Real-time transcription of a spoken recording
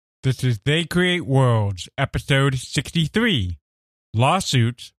This is They Create Worlds, episode 63,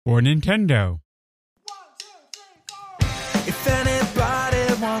 Lawsuits for Nintendo. If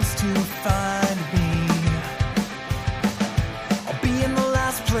anybody wants to find me, I'll be in the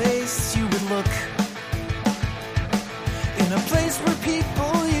last place you would look. In a place where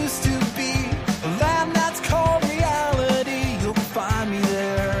people used to be, a land that's called reality. You'll find me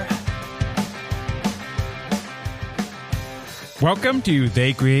there. Welcome to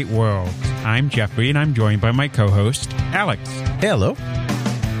They Create Worlds. I'm Jeffrey, and I'm joined by my co-host, Alex. Hello.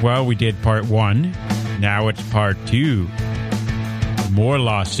 Well, we did part 1. Now it's part 2. More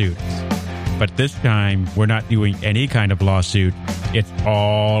lawsuits. But this time, we're not doing any kind of lawsuit. It's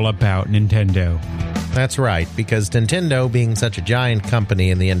all about Nintendo. That's right, because Nintendo, being such a giant company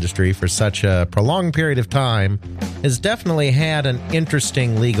in the industry for such a prolonged period of time, has definitely had an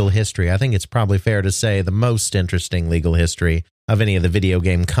interesting legal history. I think it's probably fair to say the most interesting legal history of any of the video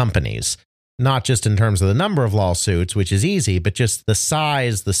game companies. Not just in terms of the number of lawsuits, which is easy, but just the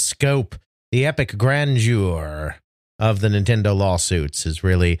size, the scope, the epic grandeur of the Nintendo lawsuits is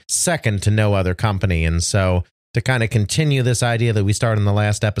really second to no other company. And so to kind of continue this idea that we started in the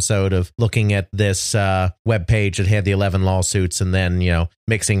last episode of looking at this webpage that had the 11 lawsuits and then,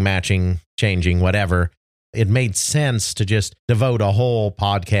 mixing, matching, changing, whatever, it made sense to just devote a whole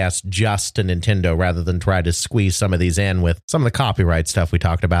podcast just to Nintendo rather than try to squeeze some of these in with some of the copyright stuff we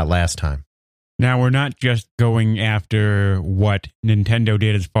talked about last time. Now, we're not just going after what Nintendo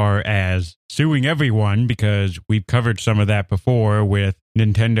did as far as suing everyone, because we've covered some of that before with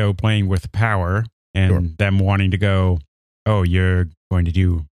Nintendo playing with power and them wanting to go, oh, you're going to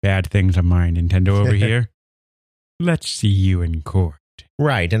do bad things on my Nintendo over here? Let's see you in court.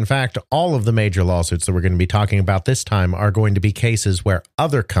 Right. In fact, all of the major lawsuits that we're going to be talking about this time are going to be cases where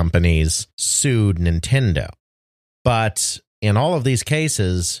other companies sued Nintendo. But in all of these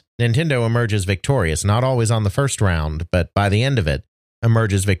cases, Nintendo emerges victorious, not always on the first round, but by the end of it,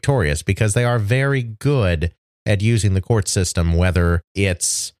 emerges victorious because they are very good at using the court system, whether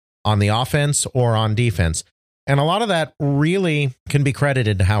it's on the offense or on defense. And a lot of that really can be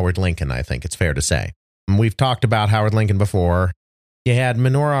credited to Howard Lincoln, I think it's fair to say. We've talked about Howard Lincoln before. You had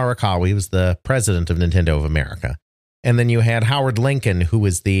Minoru Arakawa, he was the president of Nintendo of America. And then you had Howard Lincoln, who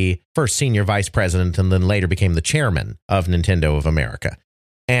was the first senior vice president and then later became the chairman of Nintendo of America.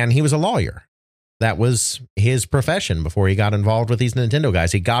 And he was a lawyer. That was his profession before he got involved with these Nintendo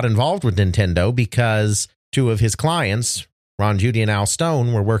guys. He got involved with Nintendo because two of his clients, Ron Judy and Al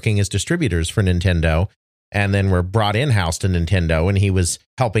Stone, were working as distributors for Nintendo and then were brought in-house to Nintendo, and he was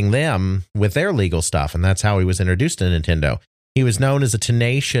helping them with their legal stuff. And that's how he was introduced to Nintendo. He was known as a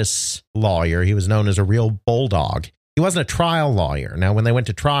tenacious lawyer. He was known as a real bulldog. He wasn't a trial lawyer. Now, when they went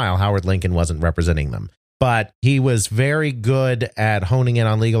to trial, Howard Lincoln wasn't representing them. But he was very good at honing in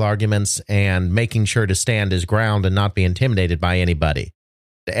on legal arguments and making sure to stand his ground and not be intimidated by anybody.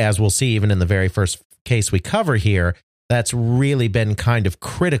 As we'll see even in the very first case we cover here, that's really been kind of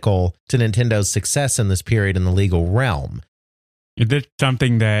critical to Nintendo's success in this period in the legal realm. Is this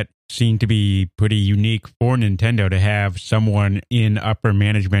something that seemed to be pretty unique for Nintendo, to have someone in upper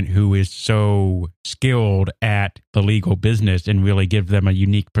management who is so skilled at the legal business and really give them a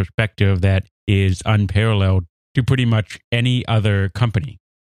unique perspective that is unparalleled to pretty much any other company?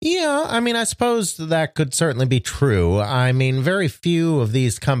 Yeah, I suppose that could certainly be true. Very few of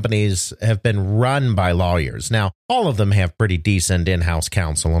these companies have been run by lawyers. Now, all of them have pretty decent in-house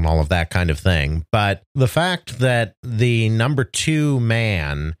counsel and all of that kind of thing. But the fact that the number 2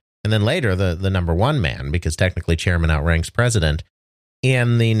 man, and then later the number 1 man, because technically chairman outranks president,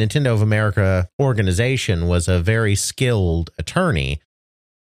 in the Nintendo of America organization was a very skilled attorney,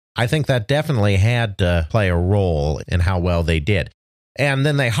 I think that definitely had to play a role in how well they did. And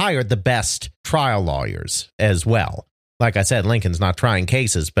then they hired the best trial lawyers as well. Like I said, Lincoln's not trying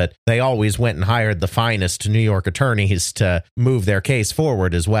cases, but they always went and hired the finest New York attorneys to move their case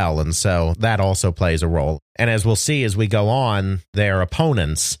forward as well. And so that also plays a role. And as we'll see as we go on, their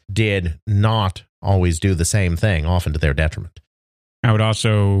opponents did not always do the same thing, often to their detriment. I would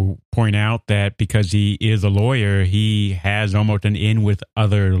also point out that because he is a lawyer, he has almost an in with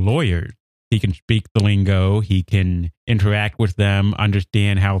other lawyers. He can speak the lingo, he can interact with them,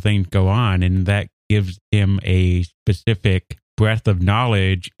 understand how things go on, and that gives him a specific breadth of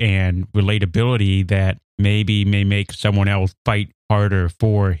knowledge and relatability that maybe may make someone else fight harder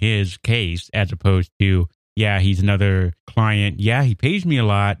for his case, as opposed to, yeah, he's another client. Yeah, he pays me a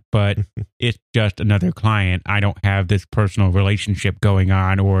lot, but it's just another client. I don't have this personal relationship going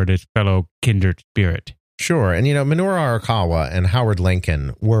on or this fellow kindred spirit. Sure. And, Minoru Arakawa and Howard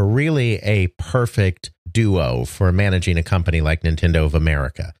Lincoln were really a perfect duo for managing a company like Nintendo of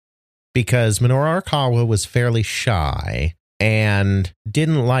America. because Minoru Arakawa was fairly shy and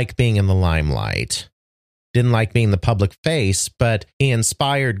didn't like being in the limelight, didn't like being the public face, but he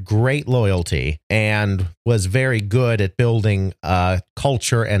inspired great loyalty and was very good at building a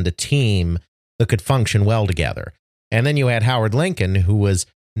culture and a team that could function well together. And then you had Howard Lincoln, who was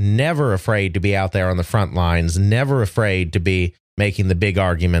never afraid to be out there on the front lines, never afraid to be making the big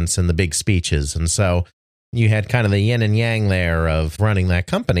arguments and the big speeches. And so you had kind of the yin and yang there of running that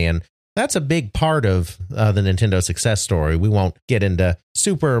company. And that's a big part of the Nintendo success story. We won't get into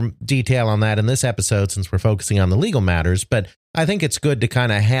super detail on that in this episode since we're focusing on the legal matters, but I think it's good to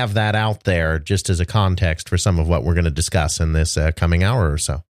kind of have that out there just as a context for some of what we're going to discuss in this coming hour or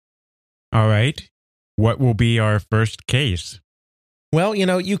so. All right. What will be our first case? Well,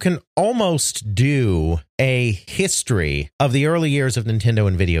 you can almost do a history of the early years of Nintendo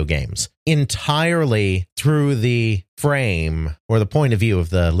and video games entirely through the frame or the point of view of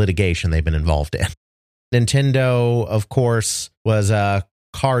the litigation they've been involved in. Nintendo, of course, was a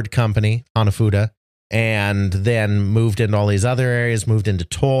card company, Hanafuda, and then moved into all these other areas, moved into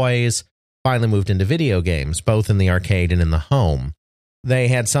toys, finally moved into video games, both in the arcade and in the home. They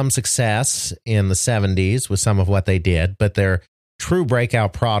had some success in the 70s with some of what they did, but their true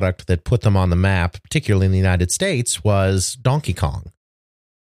breakout product that put them on the map, particularly in the United States, was Donkey Kong.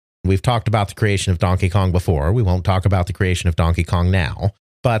 We've talked about the creation of Donkey Kong before. We won't talk about the creation of Donkey Kong now,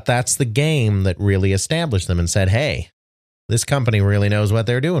 but that's the game that really established them and said, hey, this company really knows what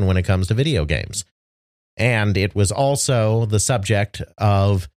they're doing when it comes to video games. And it was also the subject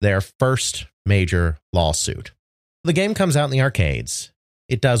of their first major lawsuit. The game comes out in the arcades.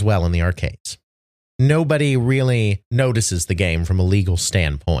 It does well in the arcades. Nobody really notices the game from a legal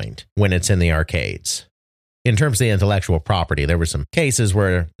standpoint when it's in the arcades. In terms of the intellectual property, there were some cases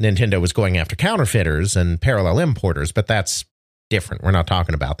where Nintendo was going after counterfeiters and parallel importers, but that's different. We're not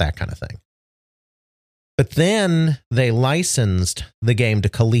talking about that kind of thing. But then they licensed the game to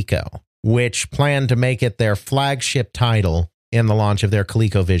Coleco, which planned to make it their flagship title in the launch of their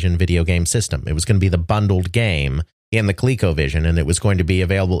ColecoVision video game system. It was going to be the bundled game in the ColecoVision, and it was going to be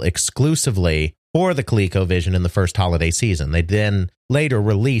available exclusively for the ColecoVision in the first holiday season. They then later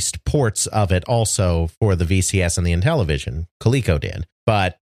released ports of it also for the VCS and the Intellivision. Coleco did.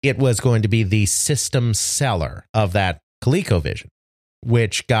 But it was going to be the system seller of that ColecoVision,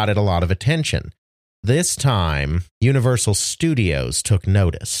 which got it a lot of attention. This time, Universal Studios took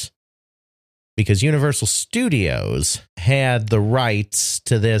notice, because Universal Studios had the rights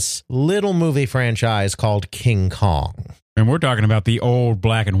to this little movie franchise called King Kong. And we're talking about the old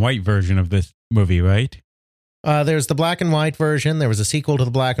black and white version of this movie, right? There's the black and white version. There was a sequel to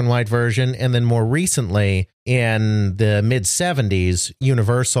the black and white version. And then more recently, in the mid-70s,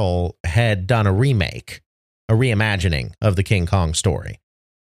 Universal had done a remake, a reimagining of the King Kong story.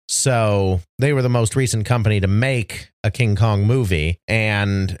 So they were the most recent company to make a King Kong movie,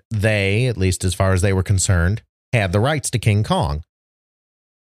 and they, at least as far as they were concerned, had the rights to King Kong.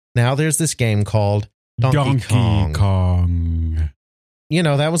 Now there's this game called Donkey Kong.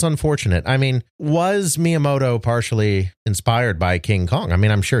 That was unfortunate. I mean, was Miyamoto partially inspired by King Kong? I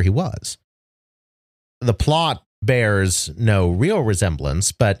mean, I'm sure he was. The plot bears no real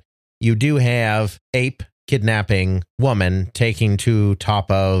resemblance, but you do have ape kidnapping woman taking to top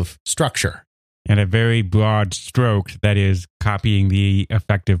of structure. And a very broad stroke that is copying the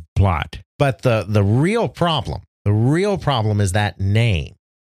effective plot. But the real problem is that name,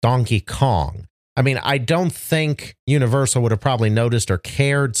 Donkey Kong. I mean, I don't think Universal would have probably noticed or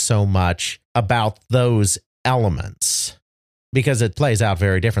cared so much about those elements because it plays out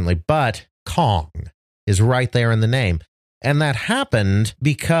very differently. But Kong is right there in the name. And that happened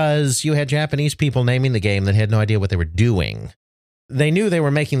because you had Japanese people naming the game that had no idea what they were doing. They knew they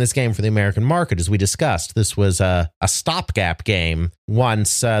were making this game for the American market, as we discussed. This was a stopgap game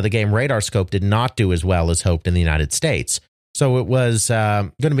once the game Radarscope did not do as well as hoped in the United States. So it was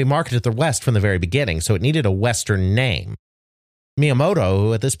going to be marketed to the West from the very beginning, so it needed a Western name. Miyamoto,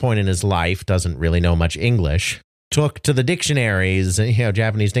 who at this point in his life doesn't really know much English, took to the dictionaries,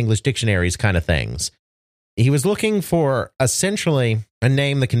 Japanese to English dictionaries kind of things. He was looking for essentially a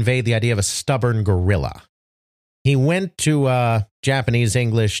name that conveyed the idea of a stubborn gorilla. He went to Japanese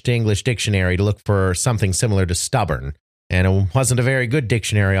English to English dictionary to look for something similar to stubborn. And it wasn't a very good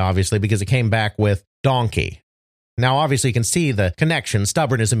dictionary, obviously, because it came back with donkey. Now, obviously, you can see the connection.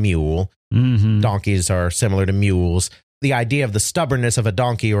 Stubborn is a mule. Mm-hmm. Donkeys are similar to mules. The idea of the stubbornness of a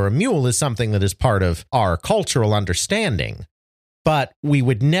donkey or a mule is something that is part of our cultural understanding. But we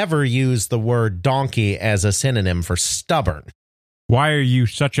would never use the word donkey as a synonym for stubborn. Why are you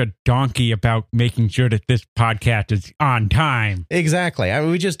such a donkey about making sure that this podcast is on time? Exactly. I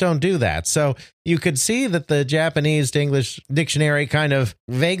mean, we just don't do that. So you could see that the Japanese to English dictionary kind of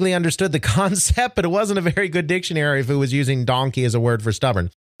vaguely understood the concept, but it wasn't a very good dictionary if it was using donkey as a word for stubborn.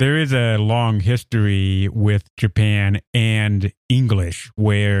 There is a long history with Japan and English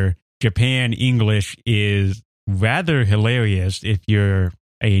where Japan English is rather hilarious if you're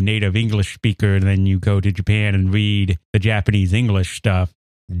a native English speaker, and then you go to Japan and read the Japanese English stuff.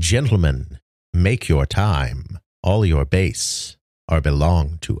 Gentlemen, make your time. All your base are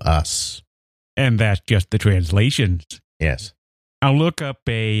belong to us. And that's just the translations. Yes. I'll look up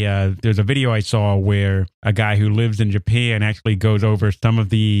there's a video I saw where a guy who lives in Japan actually goes over some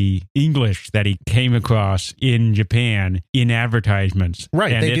of the English that he came across in Japan in advertisements.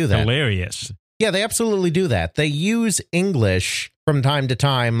 Right, and they do that. Hilarious. Yeah, they absolutely do that. They use English from time to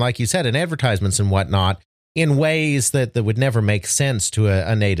time, like you said, in advertisements and whatnot, in ways that would never make sense to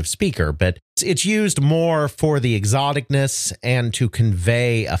a native speaker. But it's used more for the exoticness and to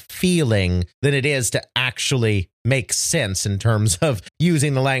convey a feeling than it is to actually make sense in terms of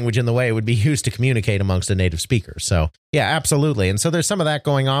using the language in the way it would be used to communicate amongst a native speaker. So, yeah, absolutely. And so there's some of that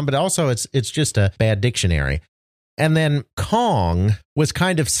going on, but also it's just a bad dictionary. And then Kong was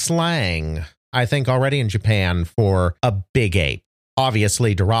kind of slang, I think, already in Japan for a big ape,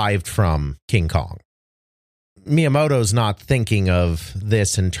 obviously derived from King Kong. Miyamoto's not thinking of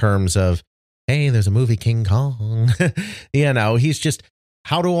this in terms of, hey, there's a movie King Kong. He's just,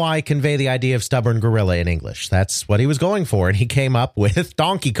 how do I convey the idea of stubborn gorilla in English? That's what he was going for, and he came up with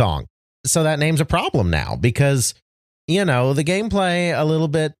Donkey Kong. So that name's a problem now because, the gameplay a little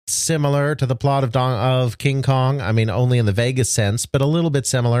bit similar to the plot of King Kong. I mean, only in the Vegas sense, but a little bit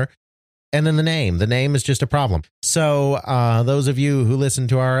similar. And then the name is just a problem. So those of you who listened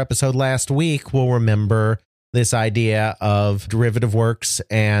to our episode last week will remember this idea of derivative works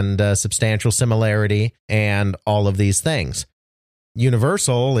and substantial similarity and all of these things.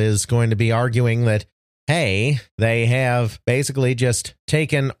 Universal is going to be arguing that, hey, they have basically just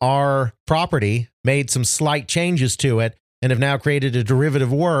taken our property, made some slight changes to it, and have now created a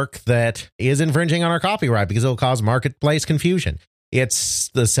derivative work that is infringing on our copyright because it'll cause marketplace confusion. It's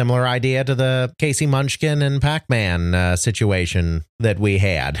the similar idea to the Casey Munchkin and Pac-Man situation that we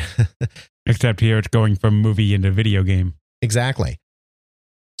had. Except here it's going from movie into video game. Exactly.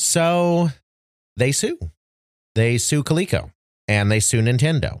 So they sue. They sue Coleco and they sue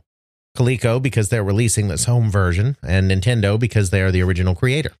Nintendo. Coleco because they're releasing this home version, and Nintendo because they're the original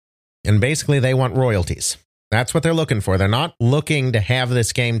creator. And basically they want royalties. That's what they're looking for. They're not looking to have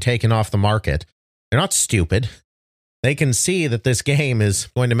this game taken off the market. They're not stupid. They can see that this game is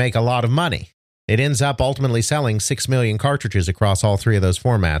going to make a lot of money. It ends up ultimately selling 6 million cartridges across all three of those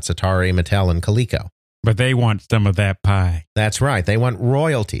formats, Atari, Mattel, and Coleco. But they want some of that pie. That's right. They want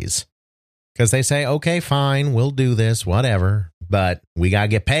royalties. Because they say, okay, fine, we'll do this, whatever, but we got to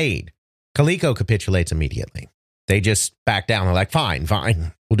get paid. Coleco capitulates immediately. They just back down. They're like, fine,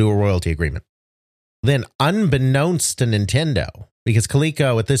 we'll do a royalty agreement. Then, unbeknownst to Nintendo, because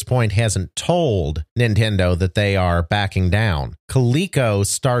Coleco at this point hasn't told Nintendo that they are backing down, Coleco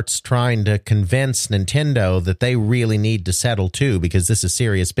starts trying to convince Nintendo that they really need to settle too, because this is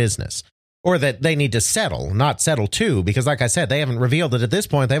serious business. Or that they need to settle, not settle too, because like I said, they haven't revealed that at this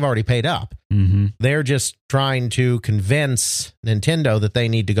point they've already paid up. Mm-hmm. They're just trying to convince Nintendo that they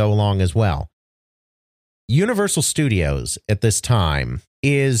need to go along as well. Universal Studios at this time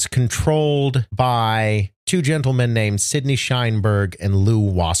is controlled by two gentlemen named Sidney Sheinberg and Lou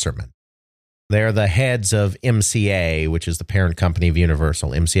Wasserman. They're the heads of MCA, which is the parent company of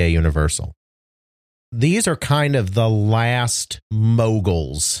Universal, MCA Universal. These are kind of the last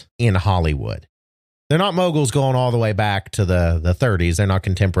moguls in Hollywood. They're not moguls going all the way back to the 30s. They're not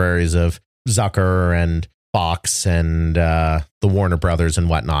contemporaries of Zucker and Fox and the Warner Brothers and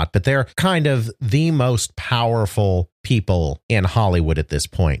whatnot, but they're kind of the most powerful people in Hollywood at this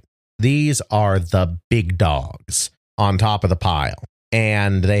point. These are the big dogs on top of the pile,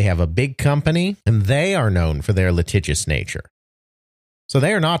 and they have a big company, and they are known for their litigious nature. So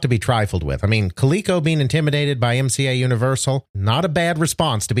they are not to be trifled with. I mean, Coleco being intimidated by MCA Universal, not a bad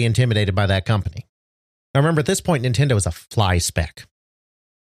response to be intimidated by that company. Now remember, at this point, Nintendo is a fly speck.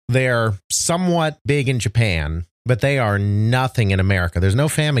 They're somewhat big in Japan, but they are nothing in America. There's no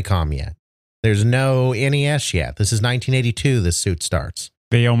Famicom yet. There's no NES yet. This is 1982, this suit starts.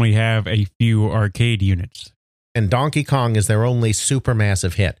 They only have a few arcade units. And Donkey Kong is their only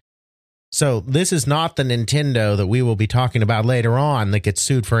supermassive hit. So this is not the Nintendo that we will be talking about later on that gets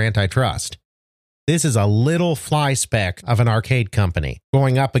sued for antitrust. This is a little fly speck of an arcade company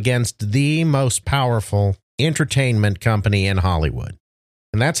going up against the most powerful entertainment company in Hollywood.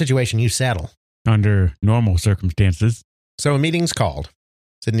 In that situation, you settle. Under normal circumstances. So a meeting's called.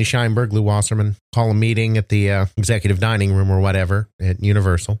 Sidney Sheinberg, Lou Wasserman call a meeting at the executive dining room or whatever at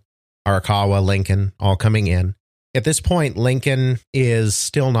Universal. Arakawa, Lincoln, all coming in. At this point, Lincoln is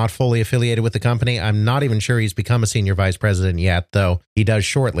still not fully affiliated with the company. I'm not even sure he's become a senior vice president yet, though he does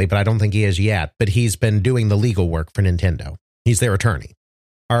shortly, but I don't think he is yet. But he's been doing the legal work for Nintendo. He's their attorney.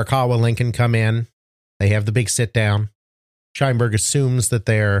 Arakawa, Lincoln come in. They have the big sit down. Sheinberg assumes that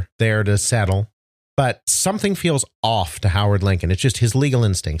they're there to settle. But something feels off to Howard Lincoln. It's just his legal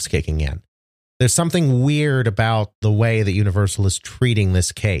instincts kicking in. There's something weird about the way that Universal is treating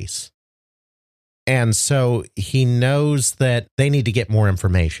this case. And so he knows that they need to get more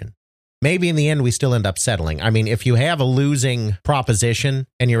information. Maybe in the end, we still end up settling. I mean, if you have a losing proposition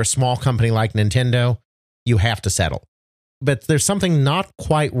and you're a small company like Nintendo, you have to settle. But there's something not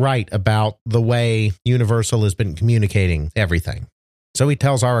quite right about the way Universal has been communicating everything. So he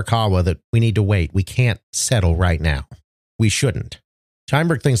tells Arakawa that we need to wait. We can't settle right now. We shouldn't.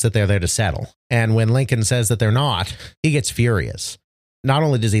 Sheinberg thinks that they're there to settle. And when Lincoln says that they're not, he gets furious. Not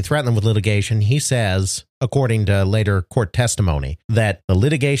only does he threaten them with litigation, he says, according to later court testimony, that the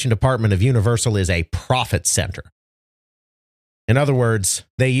litigation department of Universal is a profit center. In other words,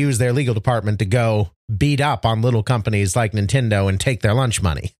 they use their legal department to go beat up on little companies like Nintendo and take their lunch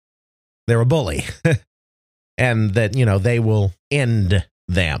money. They're a bully. And that, they will end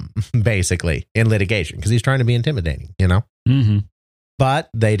them, basically, in litigation, because he's trying to be intimidating, Mm-hmm. But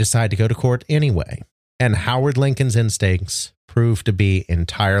they decide to go to court anyway. And Howard Lincoln's instincts prove to be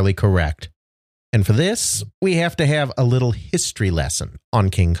entirely correct. And for this, we have to have a little history lesson on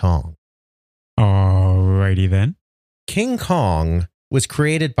King Kong. Alrighty then. King Kong was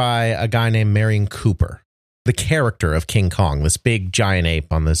created by a guy named Merian Cooper, the character of King Kong, this big giant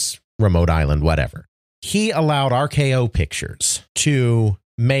ape on this remote island, whatever. He allowed RKO Pictures to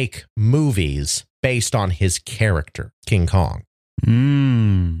make movies based on his character, King Kong.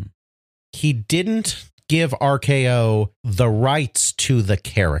 He didn't give RKO the rights to the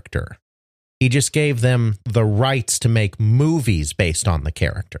character. He just gave them the rights to make movies based on the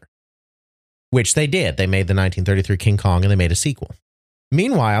character, which they did. They made the 1933 King Kong and they made a sequel.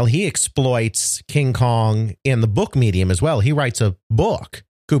 Meanwhile, he exploits King Kong in the book medium as well. He writes a book,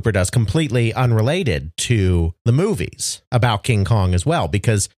 Cooper does, completely unrelated to the movies about King Kong as well,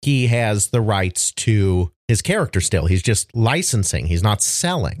 because he has the rights to his character still. He's just licensing. He's not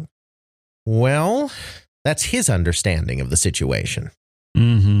selling. Well, that's his understanding of the situation.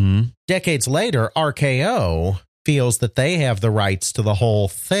 Mm-hmm. Decades later, RKO feels that they have the rights to the whole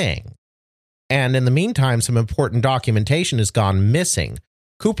thing. And in the meantime, some important documentation has gone missing.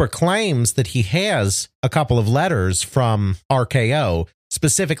 Cooper claims that he has a couple of letters from RKO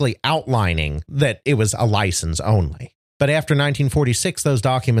specifically outlining that it was a license only. But after 1946, those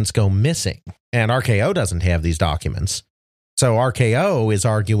documents go missing, and RKO doesn't have these documents. So RKO is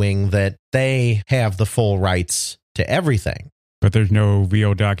arguing that they have the full rights to everything. But there's no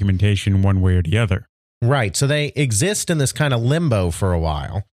real documentation one way or the other. Right, so they exist in this kind of limbo for a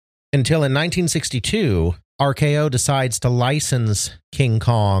while, until in 1962, RKO decides to license King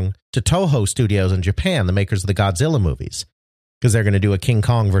Kong to Toho Studios in Japan, the makers of the Godzilla movies, because they're going to do a King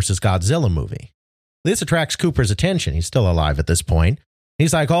Kong versus Godzilla movie. This attracts Cooper's attention. He's still alive at this point.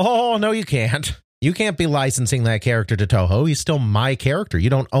 He's like, oh, no, you can't. You can't be licensing that character to Toho. He's still my character. You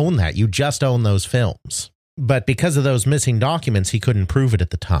don't own that. You just own those films. But because of those missing documents, he couldn't prove it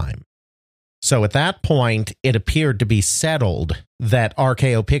at the time. So at that point, it appeared to be settled that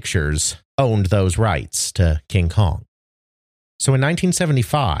RKO Pictures owned those rights to King Kong. So in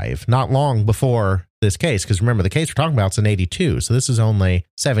 1975, not long before this case, because remember, the case we're talking about is in 82, so this is only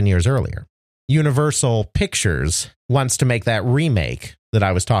 7 years earlier, Universal Pictures wants to make that remake that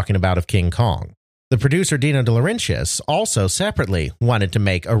I was talking about of King Kong. The producer, Dino De Laurentiis, also separately wanted to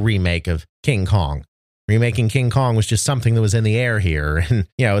make a remake of King Kong. Remaking King Kong was just something that was in the air here. And,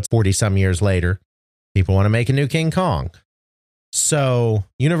 it's 40-some years later. People want to make a new King Kong. So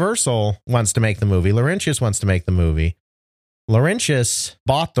Universal wants to make the movie. Laurentiis wants to make the movie. Laurentiis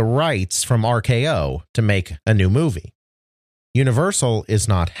bought the rights from RKO to make a new movie. Universal is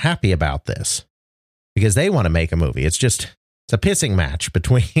not happy about this because they want to make a movie. It's a pissing match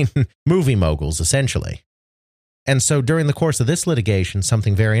between movie moguls, essentially. And so during the course of this litigation,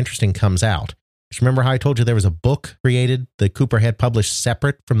 something very interesting comes out. Remember how I told you there was a book created that Cooper had published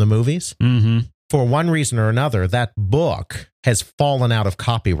separate from the movies? Mm-hmm. For one reason or another, that book has fallen out of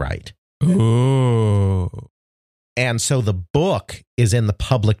copyright. Ooh. And so the book is in the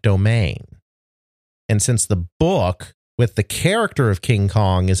public domain. And since the book with the character of King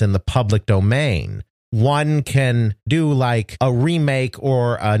Kong is in the public domain, One can do like a remake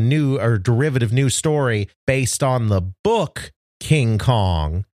or a new or derivative new story based on the book King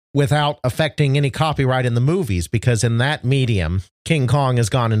Kong without affecting any copyright in the movies, because in that medium, King Kong has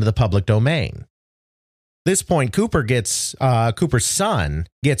gone into the public domain. This point, Cooper's son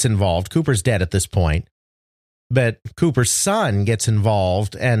gets involved. Cooper's dead at this point, but Cooper's son gets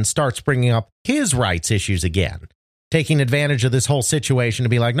involved and starts bringing up his rights issues again, taking advantage of this whole situation to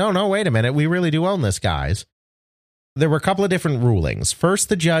be like, no, wait a minute. We really do own this, guys. There were a couple of different rulings. First,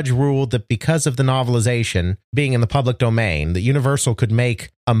 the judge ruled that because of the novelization being in the public domain, that Universal could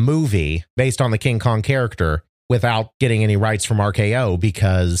make a movie based on the King Kong character without getting any rights from RKO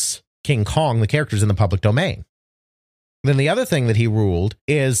because King Kong, the character, is in the public domain. Then the other thing that he ruled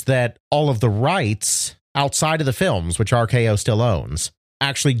is that all of the rights outside of the films, which RKO still owns,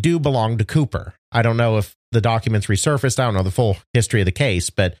 actually do belong to Cooper. I don't know if the documents resurfaced. I don't know the full history of the case,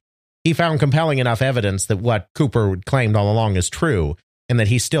 but he found compelling enough evidence that what Cooper claimed all along is true, and that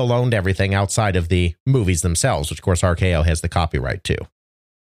he still owned everything outside of the movies themselves, which of course RKO has the copyright to.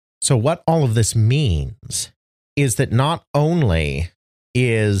 So what all of this means is that not only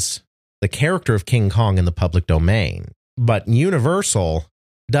is the character of King Kong in the public domain, but Universal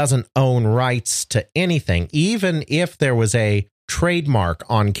doesn't own rights to anything, even if there was a trademark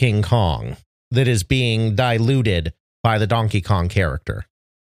on King Kong that is being diluted by the Donkey Kong character.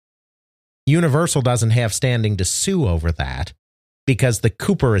 Universal doesn't have standing to sue over that because the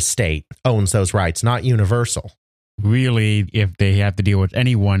Cooper estate owns those rights, not Universal. Really, if they have to deal with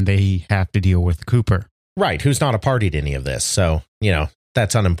anyone, they have to deal with Cooper. Right, who's not a party to any of this. So,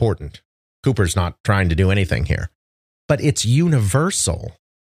 that's unimportant. Cooper's not trying to do anything here. But it's Universal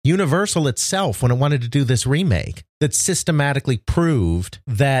itself, when it wanted to do this remake, that systematically proved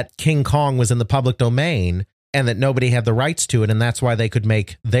that King Kong was in the public domain and that nobody had the rights to it, and that's why they could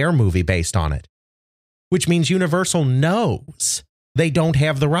make their movie based on it. Which means Universal knows they don't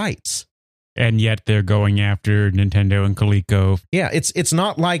have the rights. And yet they're going after Nintendo and Coleco. Yeah, it's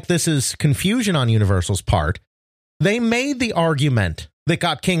not like this is confusion on Universal's part. They made the argument that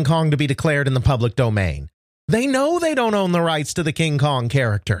got King Kong to be declared in the public domain. They know they don't own the rights to the King Kong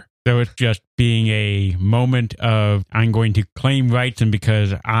character. So it's just being a moment of, I'm going to claim rights, and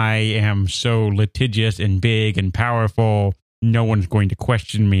because I am so litigious and big and powerful, no one's going to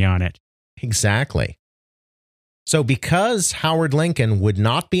question me on it. Exactly. So because Howard Lincoln would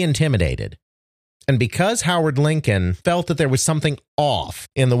not be intimidated, and because Howard Lincoln felt that there was something off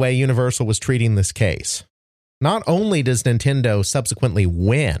in the way Universal was treating this case, not only does Nintendo subsequently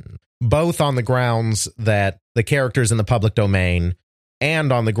win, both on the grounds that the character's in the public domain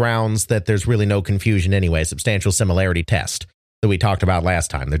and on the grounds that there's really no confusion anyway, substantial similarity test that we talked about last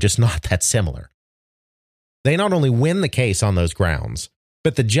time. They're just not that similar. They not only win the case on those grounds,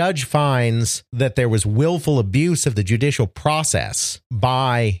 but the judge finds that there was willful abuse of the judicial process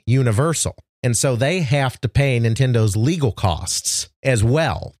by Universal. And so they have to pay Nintendo's legal costs as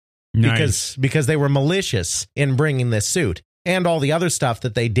well. Nice. Because they were malicious in bringing this suit and all the other stuff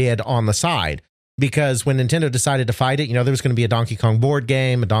that they did on the side. Because when Nintendo decided to fight it, there was going to be a Donkey Kong board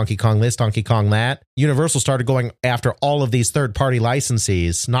game, a Donkey Kong this, Donkey Kong that. Universal started going after all of these third-party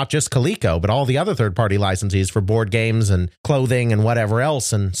licensees, not just Coleco, but all the other third-party licensees for board games and clothing and whatever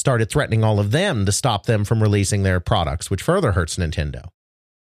else, and started threatening all of them to stop them from releasing their products, which further hurts Nintendo.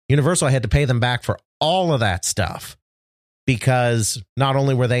 Universal had to pay them back for all of that stuff because not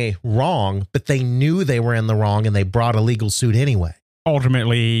only were they wrong, but they knew they were in the wrong, and they brought a legal suit anyway.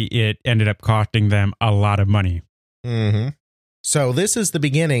 Ultimately, it ended up costing them a lot of money. Mm-hmm. So this is the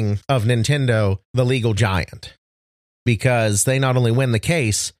beginning of Nintendo, the legal giant, because they not only win the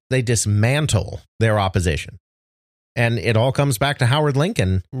case, they dismantle their opposition. And it all comes back to Howard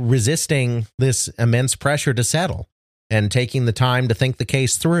Lincoln resisting this immense pressure to settle and taking the time to think the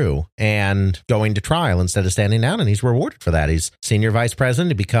case through and going to trial instead of standing down. And he's rewarded for that. He's senior vice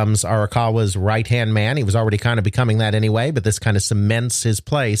president. He becomes Arakawa's right-hand man. He was already kind of becoming that anyway, but this kind of cements his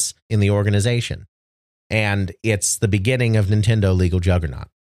place in the organization. And it's the beginning of Nintendo legal juggernaut.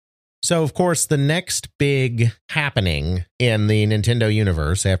 So, of course, the next big happening in the Nintendo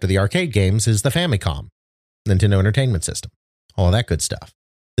universe after the arcade games is the Famicom, Nintendo Entertainment System, all of that good stuff.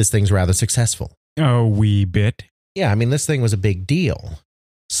 This thing's rather successful. A wee bit. Yeah, I mean, this thing was a big deal.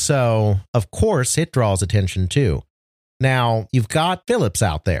 So, of course, it draws attention too. Now, you've got Philips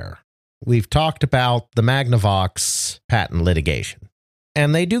out there. We've talked about the Magnavox patent litigation.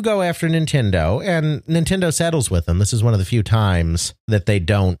 And they do go after Nintendo, and Nintendo settles with them. This is one of the few times that they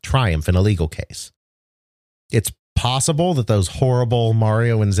don't triumph in a legal case. It's possible that those horrible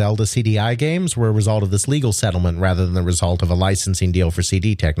Mario and Zelda CDI games were a result of this legal settlement rather than the result of a licensing deal for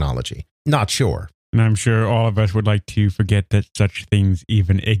CD technology. Not sure. And I'm sure all of us would like to forget that such things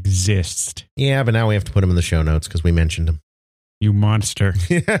even exist. Yeah, but now we have to put them in the show notes because we mentioned them. You monster.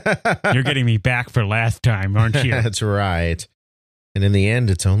 You're getting me back for last time, aren't you? That's right. And in the end,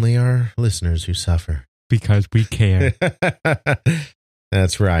 it's only our listeners who suffer. Because we care.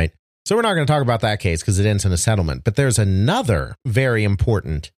 That's right. So we're not going to talk about that case because it ends in a settlement. But there's another very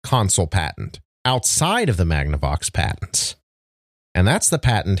important console patent outside of the Magnavox patents. And that's the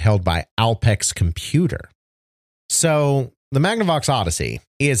patent held by Alpex Computer. So the Magnavox Odyssey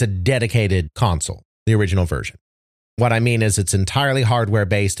is a dedicated console, the original version. What I mean is it's entirely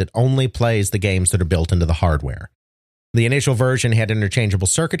hardware-based. It only plays the games that are built into the hardware. The initial version had interchangeable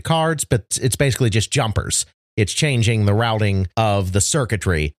circuit cards, but it's basically just jumpers. It's changing the routing of the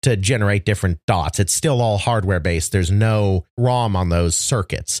circuitry to generate different dots. It's still all hardware-based. There's no ROM on those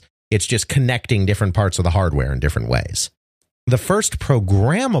circuits. It's just connecting different parts of the hardware in different ways. The first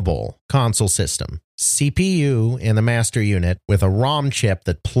programmable console system, CPU in the master unit with a ROM chip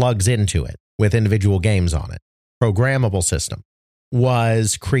that plugs into it with individual games on it, programmable system,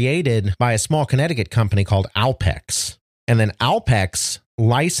 was created by a small Connecticut company called Alpex. And then Alpex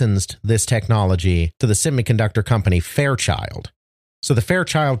licensed this technology to the semiconductor company Fairchild. So the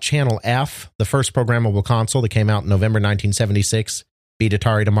Fairchild Channel F, the first programmable console that came out in November 1976, beat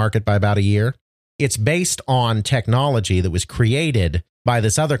Atari to market by about a year. It's based on technology that was created by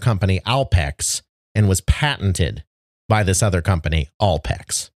this other company, Alpex, and was patented by this other company,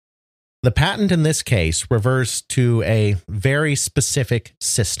 Alpex. The patent in this case refers to a very specific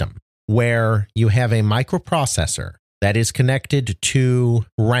system where you have a microprocessor that is connected to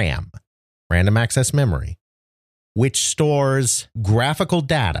RAM, random access memory, which stores graphical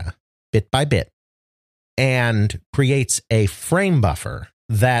data bit by bit and creates a frame buffer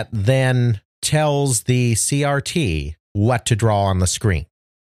that then tells the CRT what to draw on the screen.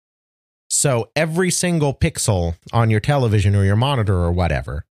 So every single pixel on your television or your monitor or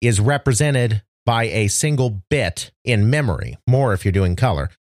whatever is represented by a single bit in memory, more if you're doing color.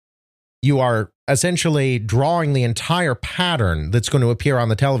 You are essentially drawing the entire pattern that's going to appear on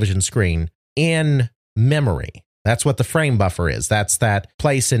the television screen in memory. That's what the frame buffer is. That's that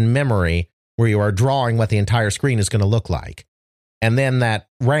place in memory where you are drawing what the entire screen is going to look like. And then that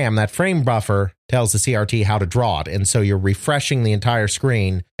RAM, that frame buffer, tells the CRT how to draw it. And so you're refreshing the entire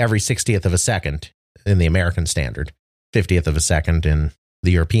screen every 60th of a second in the American standard, 50th of a second in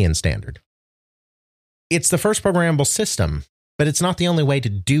the European standard. It's the first programmable system, but it's not the only way to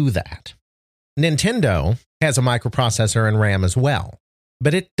do that. Nintendo has a microprocessor and RAM as well,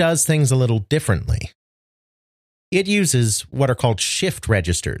 but it does things a little differently. It uses what are called shift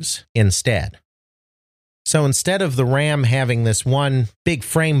registers instead. So instead of the RAM having this one big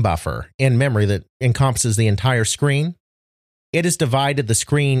frame buffer in memory that encompasses the entire screen, it has divided the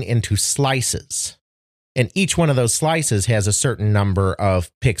screen into slices. And each one of those slices has a certain number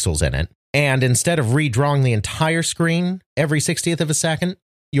of pixels in it. And instead of redrawing the entire screen every 60th of a second,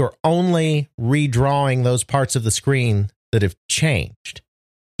 you're only redrawing those parts of the screen that have changed.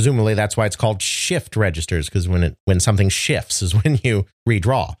 Presumably that's why it's called shift registers, because when something shifts is when you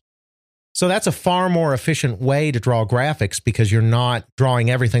redraw. So that's a far more efficient way to draw graphics because you're not drawing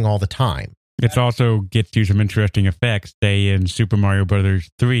everything all the time. It also gets you some interesting effects. Say in Super Mario Bros.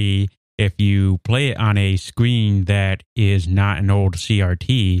 3, if you play it on a screen that is not an old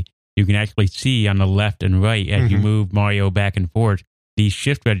CRT, you can actually see on the left and right as you move Mario back and forth, these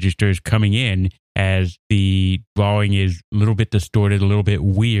shift registers coming in as the drawing is a little bit distorted, a little bit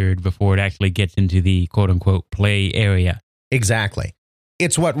weird before it actually gets into the quote-unquote play area. Exactly.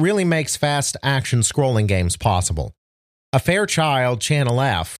 It's what really makes fast action scrolling games possible. A Fairchild Channel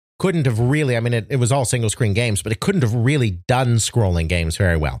F couldn't have really, it was all single-screen games, but it couldn't have really done scrolling games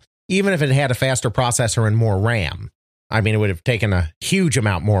very well. Even if it had a faster processor and more RAM. It would have taken a huge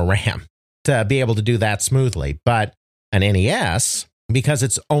amount more RAM to be able to do that smoothly. But an NES, because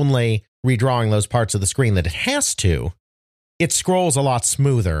it's only redrawing those parts of the screen that it has to, it scrolls a lot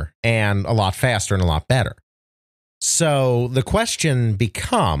smoother and a lot faster and a lot better. So the question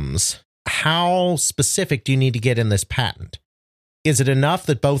becomes, how specific do you need to get in this patent? Is it enough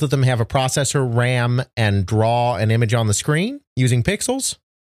that both of them have a processor, RAM, and draw an image on the screen using pixels?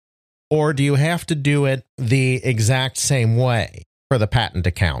 Or do you have to do it the exact same way for the patent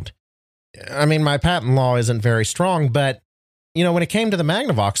to count? My patent law isn't very strong, but when it came to the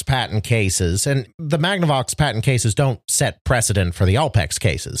Magnavox patent cases, and the Magnavox patent cases don't set precedent for the Alpex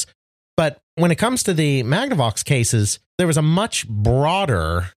cases, but when it comes to the Magnavox cases, there was a much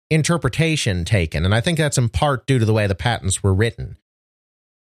broader interpretation taken, and I think that's in part due to the way the patents were written.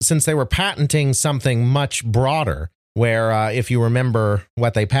 Since they were patenting something much broader, where if you remember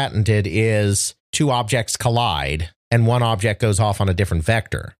what they patented is two objects collide and one object goes off on a different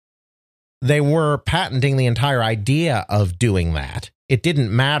vector. They were patenting the entire idea of doing that. It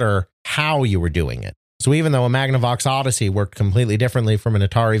didn't matter how you were doing it. So even though a Magnavox Odyssey worked completely differently from an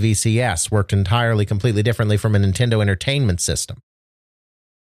Atari VCS, worked entirely completely differently from a Nintendo Entertainment System,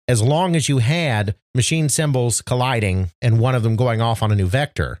 as long as you had machine symbols colliding and one of them going off on a new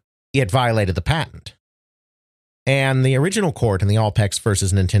vector, it violated the patent. And the original court in the Alpex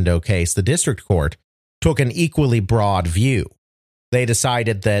versus Nintendo case, the district court, took an equally broad view. They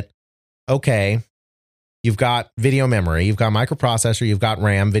decided that, okay, you've got video memory, you've got microprocessor, you've got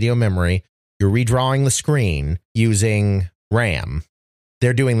RAM, video memory, you're redrawing the screen using RAM.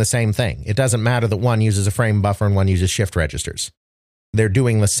 They're doing the same thing. It doesn't matter that one uses a frame buffer and one uses shift registers. They're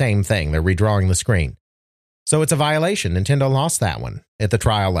doing the same thing. They're redrawing the screen. So it's a violation. Nintendo lost that one at the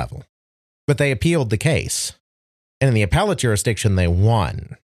trial level. But they appealed the case. And in the appellate jurisdiction, they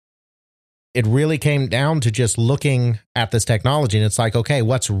won. It really came down to just looking at this technology, and it's like, okay,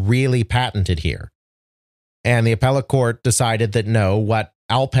 what's really patented here? And the appellate court decided that no, what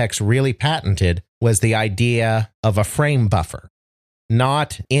Alpex really patented was the idea of a frame buffer.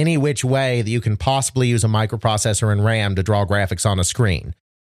 Not any which way that you can possibly use a microprocessor and RAM to draw graphics on a screen,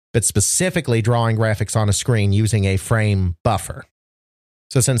 but specifically drawing graphics on a screen using a frame buffer.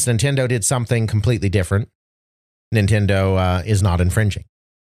 So since Nintendo did something completely different, Nintendo is not infringing.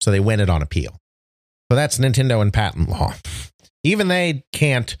 So they win it on appeal. So that's Nintendo and patent law. Even they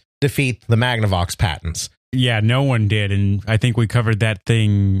can't defeat the Magnavox patents. Yeah, no one did. And I think we covered that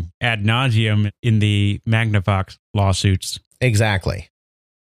thing ad nauseum in the Magnavox lawsuits. Exactly.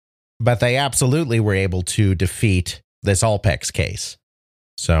 But they absolutely were able to defeat this Alpex case.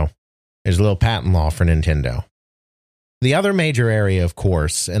 So there's a little patent law for Nintendo. The other major area, of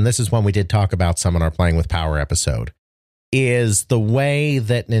course, and this is one we did talk about some in our Playing with Power episode, is the way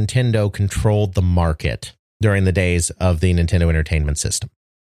that Nintendo controlled the market during the days of the Nintendo Entertainment System.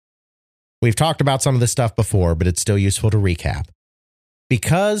 We've talked about some of this stuff before, but it's still useful to recap.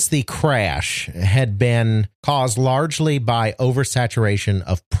 Because the crash had been caused largely by oversaturation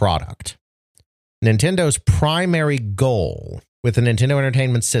of product, Nintendo's primary goal with the Nintendo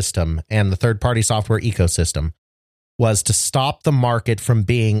Entertainment System and the third-party software ecosystem was to stop the market from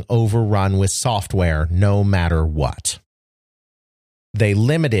being overrun with software no matter what. They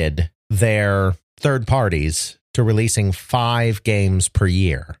limited their third parties to releasing 5 games per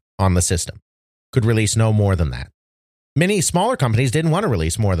year on the system. Could release no more than that. Many smaller companies didn't want to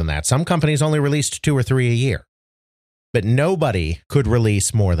release more than that. Some companies only released 2 or 3 a year. But nobody could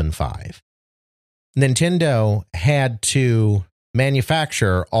release more than 5. Nintendo had to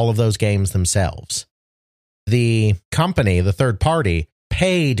manufacture all of those games themselves. The company, the third party,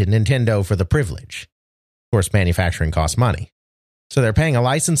 paid Nintendo for the privilege. Of course, manufacturing costs money. So they're paying a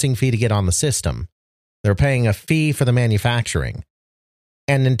licensing fee to get on the system. They're paying a fee for the manufacturing.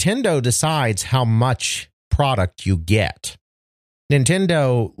 And Nintendo decides how much product you get.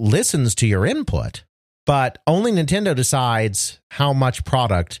 Nintendo listens to your input, but only Nintendo decides how much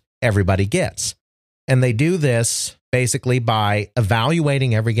product everybody gets. And they do this basically by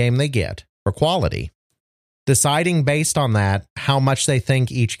evaluating every game they get for quality, deciding based on that how much they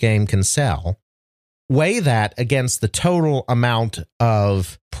think each game can sell, weigh that against the total amount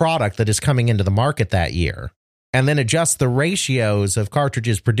of product that is coming into the market that year, and then adjust the ratios of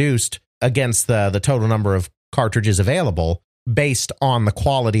cartridges produced against the total number of cartridges available based on the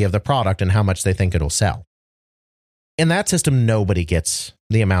quality of the product and how much they think it'll sell. In that system, nobody gets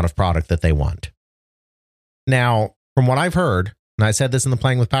the amount of product that they want. Now, from what I've heard, and I said this in the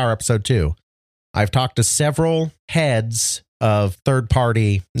Playing with Power episode too, I've talked to several heads of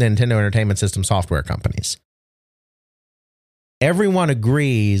third-party Nintendo Entertainment System software companies. Everyone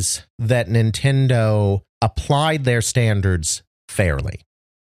agrees that Nintendo applied their standards fairly.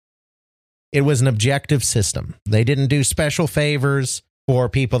 It was an objective system. They didn't do special favors for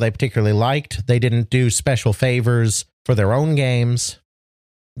people they particularly liked. They didn't do special favors for their own games.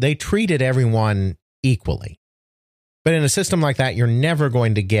 They treated everyone equally. But in a system like that, you're never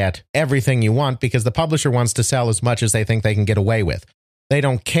going to get everything you want because the publisher wants to sell as much as they think they can get away with. They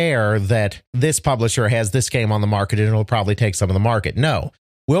don't care that this publisher has this game on the market and it'll probably take some of the market. No.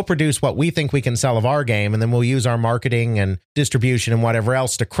 We'll produce what we think we can sell of our game, and then we'll use our marketing and distribution and whatever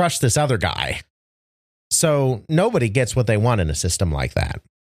else to crush this other guy. So nobody gets what they want in a system like that.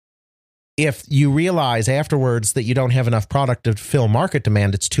 If you realize afterwards that you don't have enough product to fill market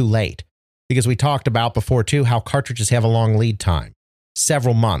demand, it's too late. Because we talked about before, too, how cartridges have a long lead time,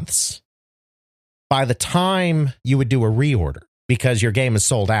 several months. By the time you would do a reorder, because your game is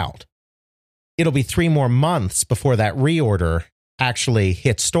sold out, it'll be 3 more months before that reorder actually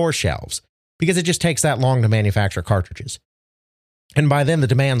hits store shelves. because it just takes that long to manufacture cartridges. And by then, the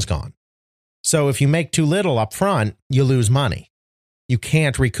demand's gone. So if you make too little up front, you lose money. You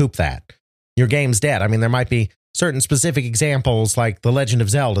can't recoup that. Your game's dead. I mean, there might be certain specific examples like The Legend of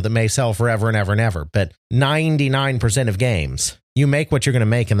Zelda that may sell forever and ever and ever, but 99% of games, you make what you're going to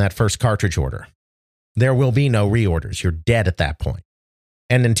make in that first cartridge order. There will be no reorders. You're dead at that point.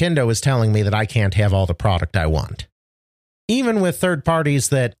 And Nintendo is telling me that I can't have all the product I want. Even with third parties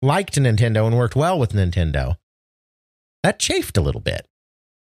that liked Nintendo and worked well with Nintendo, that chafed a little bit.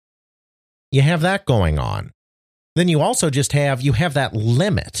 You have that going on. Then you also just have that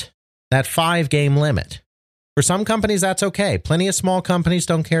limit, that 5-game limit. For some companies, that's okay. Plenty of small companies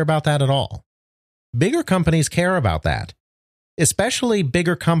don't care about that at all. Bigger companies care about that, especially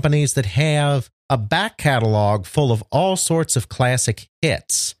bigger companies that have a back catalog full of all sorts of classic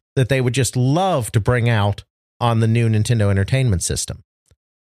hits that they would just love to bring out on the new Nintendo Entertainment System.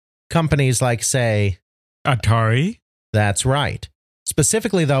 Companies like, say, Atari. That's right.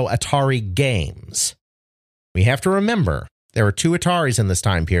 Specifically, though, Atari Games. We have to remember there are 2 Ataris in this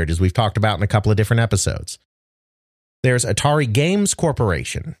time period, as we've talked about in a couple of different episodes. There's Atari Games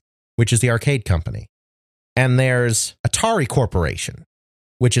Corporation, which is the arcade company. And there's Atari Corporation,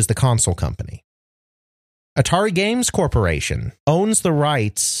 which is the console company. Atari Games Corporation owns the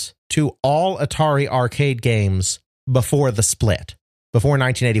rights to all Atari arcade games before the split, before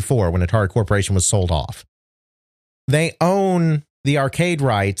 1984, when Atari Corporation was sold off. They own the arcade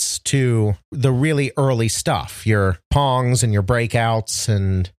rights to the really early stuff, your Pongs and your Breakouts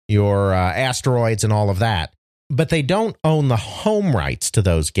and your Asteroids and all of that. But they don't own the home rights to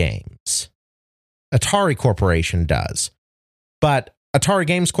those games. Atari Corporation does. But Atari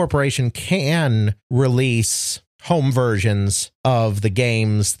Games Corporation can release home versions of the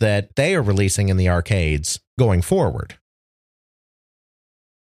games that they are releasing in the arcades going forward.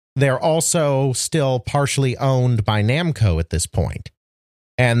 They're also still partially owned by Namco at this point,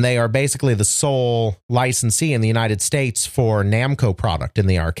 and they are basically the sole licensee in the United States for Namco product in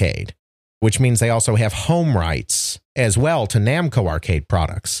the arcade, which means they also have home rights as well to Namco arcade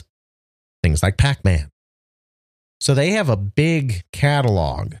products, things like Pac-Man. So they have a big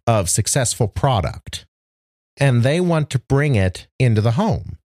catalog of successful product, and they want to bring it into the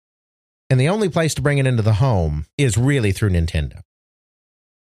home. And the only place to bring it into the home is really through Nintendo.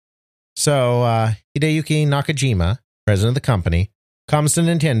 So Hideyuki Nakajima, president of the company, comes to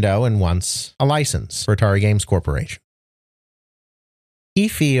Nintendo and wants a license for Atari Games Corporation. He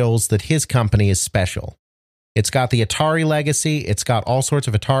feels that his company is special. It's got the Atari legacy, it's got all sorts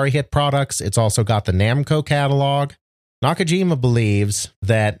of Atari hit products, it's also got the Namco catalog. Nakajima believes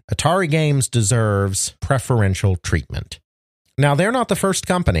that Atari Games deserves preferential treatment. Now, they're not the first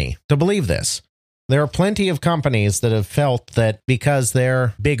company to believe this. There are plenty of companies that have felt that because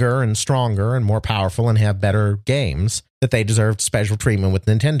they're bigger and stronger and more powerful and have better games, that they deserved special treatment with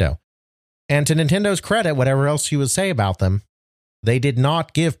Nintendo. And to Nintendo's credit, whatever else you would say about them, they did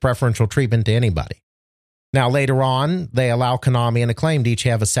not give preferential treatment to anybody. Now, later on, they allow Konami and Acclaim to each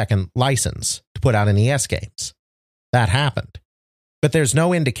have a second license to put out NES games. That happened. But there's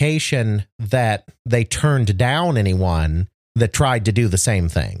no indication that they turned down anyone that tried to do the same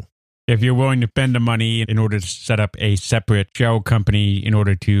thing. If you're willing to spend the money in order to set up a separate shell company in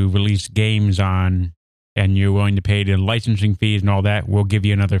order to release games on, and you're willing to pay the licensing fees and all that, we'll give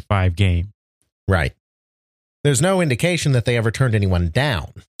you another 5 games. Right. There's no indication that they ever turned anyone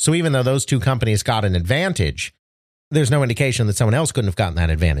down. So even though those 2 companies got an advantage, there's no indication that someone else couldn't have gotten that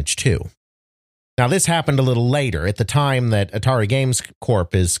advantage too. Now, this happened a little later. At the time that Atari Games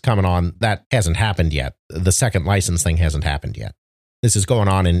Corp is coming on, that hasn't happened yet. The second license thing hasn't happened yet. This is going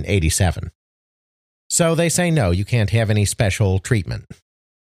on in 87. So they say, no, you can't have any special treatment.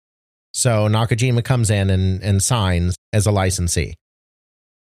 So Nakajima comes in and signs as a licensee.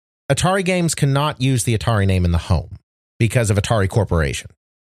 Atari Games cannot use the Atari name in the home because of Atari Corporation.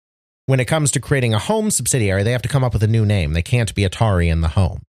 When it comes to creating a home subsidiary, they have to come up with a new name. They can't be Atari in the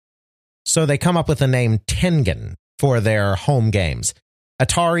home. So they come up with the name Tengen for their home games.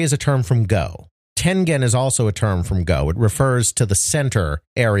 Atari is a term from Go. Tengen is also a term from Go. It refers to the center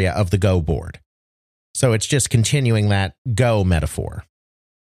area of the Go board. So it's just continuing that Go metaphor.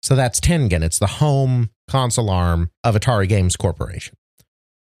 So that's Tengen. It's the home console arm of Atari Games Corporation.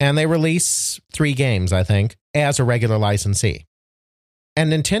 And they release 3 games, I think, as a regular licensee.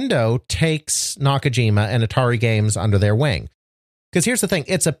 And Nintendo takes Nakajima and Atari Games under their wing. Because here's the thing,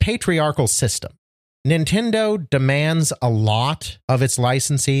 it's a patriarchal system. Nintendo demands a lot of its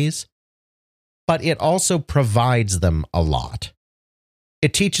licensees, but it also provides them a lot.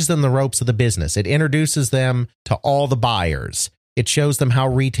 It teaches them the ropes of the business. It introduces them to all the buyers. It shows them how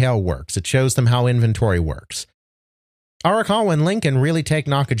retail works. It shows them how inventory works. Arakawa and Lincoln really take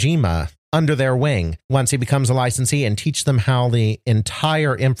Nakajima under their wing once he becomes a licensee and teach them how the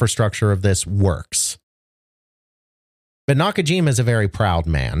entire infrastructure of this works. But Nakajima is a very proud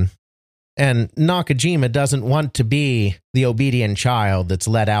man, and Nakajima doesn't want to be the obedient child that's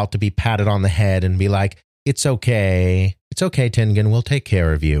let out to be patted on the head and be like, it's okay, Tengen, we'll take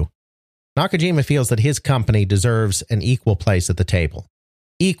care of you. Nakajima feels that his company deserves an equal place at the table.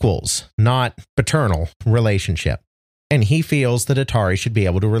 Equals, not paternal, relationship. And he feels that Atari should be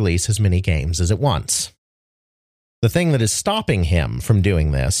able to release as many games as it wants. The thing that is stopping him from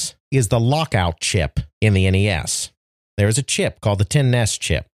doing this is the lockout chip in the NES. There is a chip called the 10NES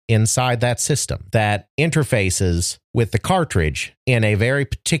chip inside that system that interfaces with the cartridge in a very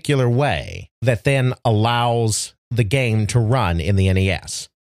particular way that then allows the game to run in the NES.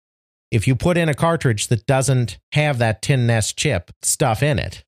 If you put in a cartridge that doesn't have that 10NES chip stuff in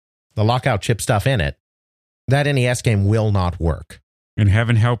it, the lockout chip stuff in it, that NES game will not work. And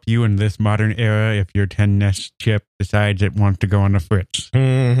heaven help you in this modern era if your 10NES chip decides it wants to go on the fritz.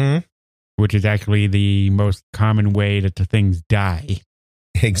 Mm-hmm. Which is actually the most common way that the things die.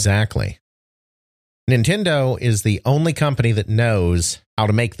 Exactly. Nintendo is the only company that knows how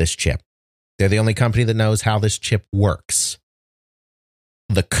to make this chip. They're the only company that knows how this chip works.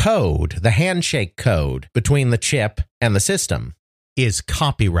 The code, the handshake code between the chip and the system is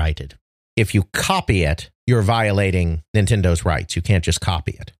copyrighted. If you copy it, you're violating Nintendo's rights. You can't just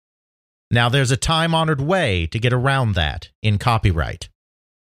copy it. Now, there's a time-honored way to get around that in copyright,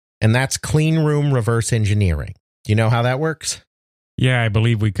 and that's clean room reverse engineering. Do you know how that works? Yeah, I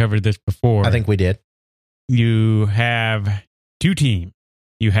believe we covered this before. I think we did. You have two teams.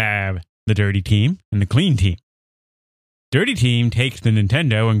 You have the dirty team and the clean team. Dirty team takes the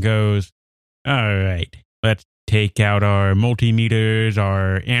Nintendo and goes, all right, let's take out our multimeters,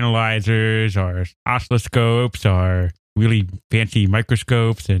 our analyzers, our oscilloscopes, our really fancy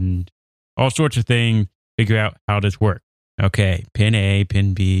microscopes, and all sorts of things, figure out how this works. Okay, pin A,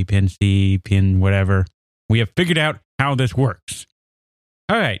 pin B, pin C, pin whatever. We have figured out how this works.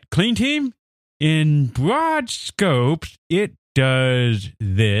 All right, clean team, in broad scopes, it does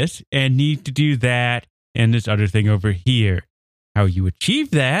this and needs to do that and this other thing over here. How you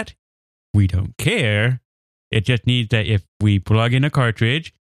achieve that, we don't care. It just needs that if we plug in a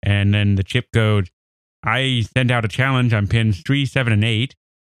cartridge and then the chip goes, I send out a challenge on pins 3, 7, and 8.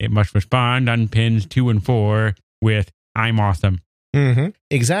 It must respond on pins 2 and 4 with, I'm awesome. Mm-hmm.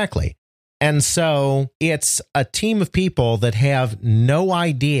 Exactly. And so it's a team of people that have no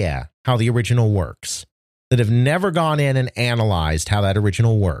idea how the original works, that have never gone in and analyzed how that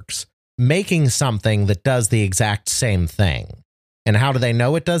original works, making something that does the exact same thing. And how do they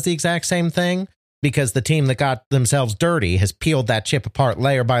know it does the exact same thing? Because the team that got themselves dirty has peeled that chip apart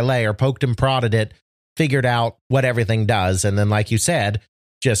layer by layer, poked and prodded it, figured out what everything does, and then, like you said,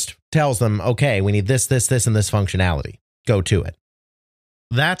 just tells them, okay, we need this, this, this, and this functionality. Go to it.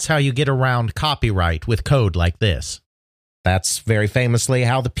 That's how you get around copyright with code like this. That's very famously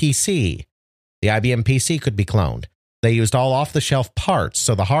how the IBM PC could be cloned. They used all off-the-shelf parts,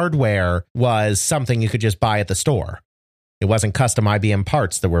 so the hardware was something you could just buy at the store. It wasn't custom IBM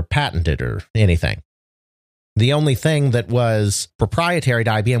parts that were patented or anything. The only thing that was proprietary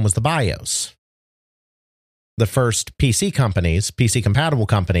to IBM was the BIOS. The first PC-compatible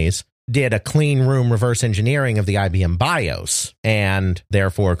companies, did a clean room reverse engineering of the IBM BIOS and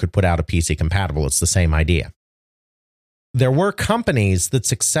therefore could put out a PC compatible. It's the same idea. There were companies that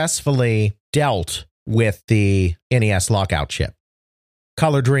successfully dealt with the NES lockout chip.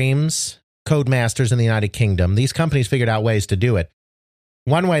 Color Dreams, Codemasters in the United Kingdom, these companies figured out ways to do it.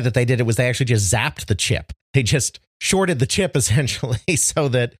 One way that they did it was they actually just zapped the chip. They just shorted the chip essentially so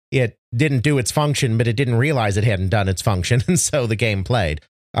that it didn't do its function, but it didn't realize it hadn't done its function, and so the game played.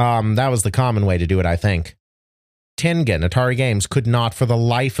 That was the common way to do it, I think. Tengen, Atari Games, could not for the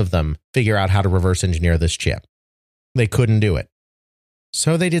life of them figure out how to reverse engineer this chip. They couldn't do it.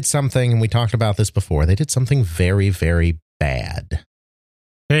 So they did something, and we talked about this before, they did something very, very bad.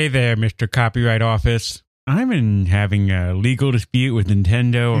 Hey there, Mr. Copyright Office. I'm having a legal dispute with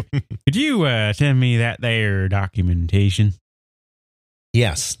Nintendo. Could you send me that there documentation?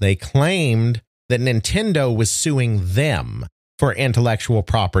 Yes, they claimed that Nintendo was suing them for intellectual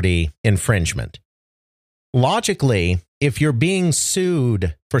property infringement. Logically, if you're being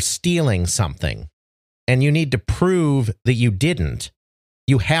sued for stealing something and you need to prove that you didn't,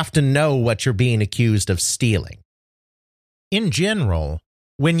 you have to know what you're being accused of stealing. In general,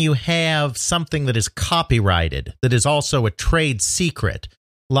 when you have something that is copyrighted, that is also a trade secret,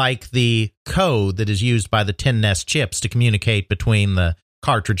 like the code that is used by the 10NES chips to communicate between the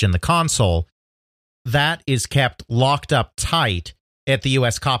cartridge and the console, that is kept locked up tight at the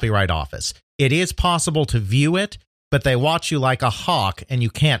U.S. Copyright Office. It is possible to view it, but they watch you like a hawk and you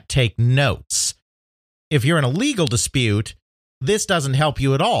can't take notes. If you're in a legal dispute, this doesn't help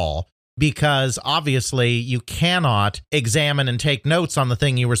you at all, because obviously you cannot examine and take notes on the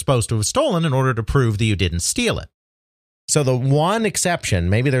thing you were supposed to have stolen in order to prove that you didn't steal it. So the one exception,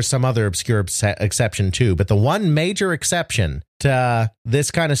 maybe there's some other obscure exception too, but the one major exception to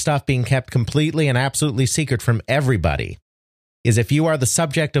this kind of stuff being kept completely and absolutely secret from everybody is if you are the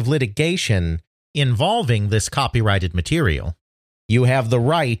subject of litigation involving this copyrighted material. You have the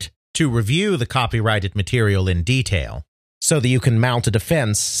right to review the copyrighted material in detail so that you can mount a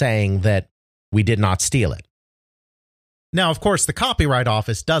defense saying that we did not steal it. Now, of course, the Copyright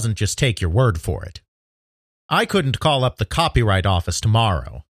Office doesn't just take your word for it. I couldn't call up the Copyright Office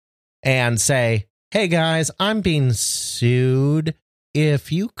tomorrow and say, hey guys, I'm being sued. If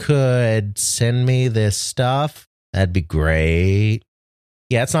you could send me this stuff, that'd be great.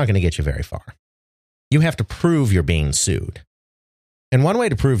 Yeah, it's not going to get you very far. You have to prove you're being sued. And one way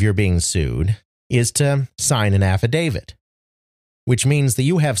to prove you're being sued is to sign an affidavit, which means that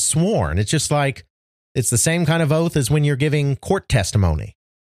you have sworn. It's just like, it's the same kind of oath as when you're giving court testimony.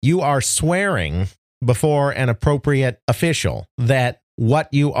 You are swearing before an appropriate official that what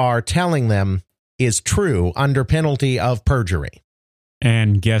you are telling them is true under penalty of perjury.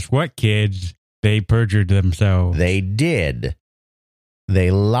 And guess what, kids? They perjured themselves. They did.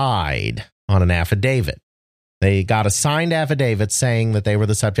 They lied on an affidavit. They got a signed affidavit saying that they were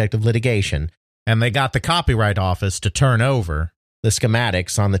the subject of litigation, and they got the Copyright Office to turn over the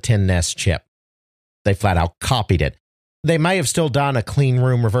schematics on the 10NES chip. They flat out copied it. They may have still done a clean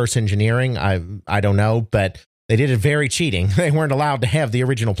room reverse engineering. I don't know, but they did it very cheating. They weren't allowed to have the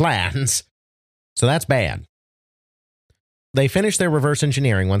original plans. So that's bad. They finish their reverse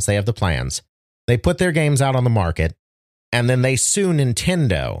engineering once they have the plans. They put their games out on the market, and then they sue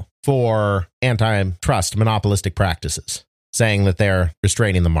Nintendo for antitrust monopolistic practices, saying that they're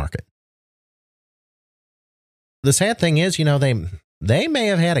restraining the market. The sad thing is, they may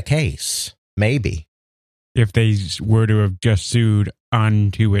have had a case. Maybe. If they were to have just sued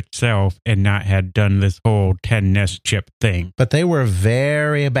unto itself and not had done this whole 10NES chip thing. But they were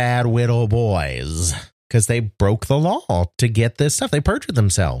very bad widow boys because they broke the law to get this stuff. They perjured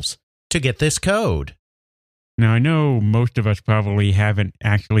themselves to get this code. Now, I know most of us probably haven't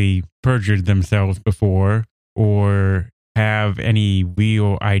actually perjured themselves before or have any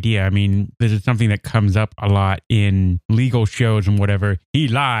real idea. I mean, this is something that comes up a lot in legal shows and whatever. He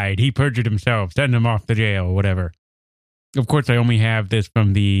lied. He perjured himself. Send him off to jail, whatever. Of course, I only have this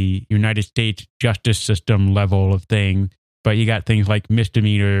from the United States justice system level of thing, but you got things like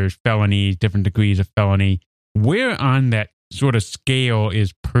misdemeanors, felonies, different degrees of felony. Where on that sort of scale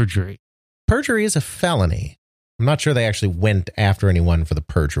is perjury? Perjury is a felony. I'm not sure they actually went after anyone for the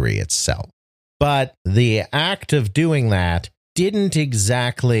perjury itself. But the act of doing that didn't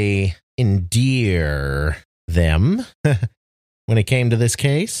exactly endear them when it came to this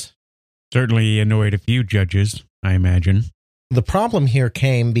case. Certainly annoyed a few judges, I imagine. The problem here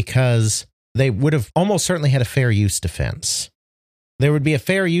came because they would have almost certainly had a fair use defense. There would be a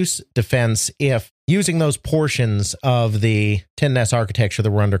fair use defense if using those portions of the 10NES architecture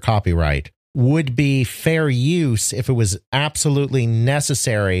that were under copyright would be fair use if it was absolutely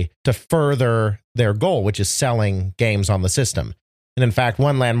necessary to further their goal, which is selling games on the system. And in fact,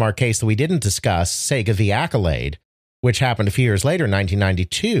 one landmark case that we didn't discuss, Sega v. Accolade, which happened a few years later in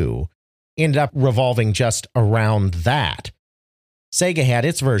 1992, ended up revolving just around that. Sega had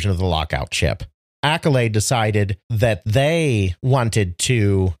its version of the lockout chip. Accolade decided that they wanted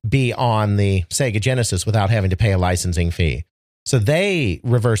to be on the Sega Genesis without having to pay a licensing fee. So they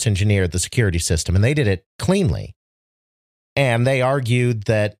reverse engineered the security system, and they did it cleanly. And they argued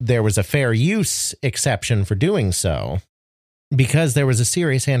that there was a fair use exception for doing so because there was a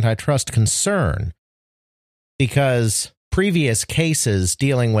serious antitrust concern. Because previous cases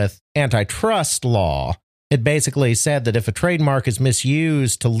dealing with antitrust law had basically said that if a trademark is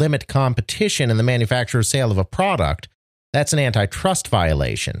misused to limit competition in the manufacture or sale of a product, that's an antitrust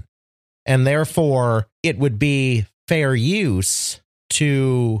violation. And therefore, it would be fair use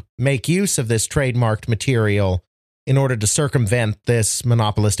to make use of this trademarked material in order to circumvent this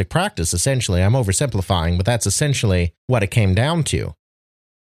monopolistic practice, essentially. I'm oversimplifying, but that's essentially what it came down to.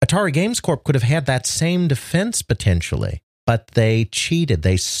 Atari Games Corp could have had that same defense potentially, but they cheated.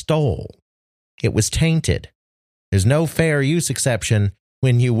 They stole. It was tainted. There's no fair use exception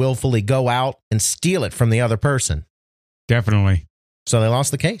when you willfully go out and steal it from the other person. Definitely. So they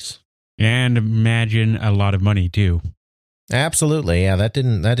lost the case. And imagine a lot of money, too. Absolutely. Yeah, that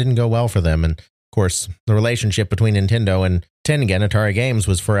didn't go well for them. And of course, the relationship between Nintendo and Tengen, Atari Games,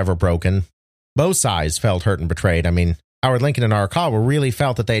 was forever broken. Both sides felt hurt and betrayed. I mean, Howard Lincoln and Arakawa really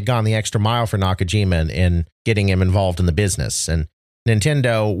felt that they had gone the extra mile for Nakajima in getting him involved in the business. And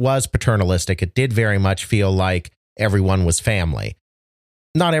Nintendo was paternalistic. It did very much feel like everyone was family.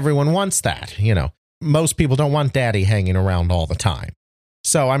 Not everyone wants that, you know. Most people don't want daddy hanging around all the time.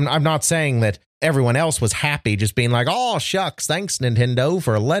 So I'm not saying that everyone else was happy just being like, oh, shucks, thanks, Nintendo,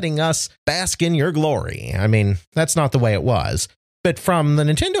 for letting us bask in your glory. I mean, that's not the way it was. But from the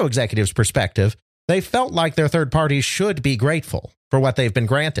Nintendo executives' perspective, they felt like their third parties should be grateful for what they've been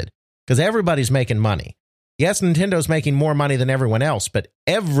granted, because everybody's making money. Yes, Nintendo's making more money than everyone else, but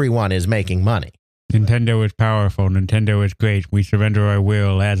everyone is making money. Nintendo is powerful. Nintendo is great. We surrender our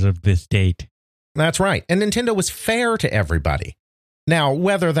will as of this date. That's right. And Nintendo was fair to everybody. Now,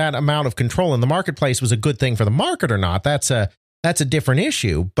 whether that amount of control in the marketplace was a good thing for the market or not, that's a different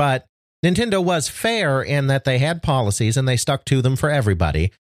issue. But Nintendo was fair in that they had policies and they stuck to them for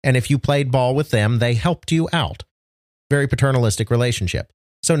everybody. And if you played ball with them, they helped you out. Very paternalistic relationship.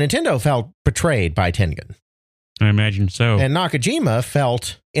 So Nintendo felt betrayed by Tengen. I imagine so. And Nakajima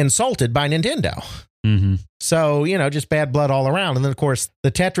felt insulted by Nintendo. Mm-hmm. So, you know, just bad blood all around. And then, of course,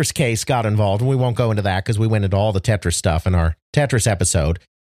 the Tetris case got involved. And we won't go into that because we went into all the Tetris stuff in our Tetris episode.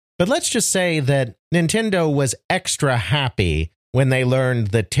 But let's just say that Nintendo was extra happy when they learned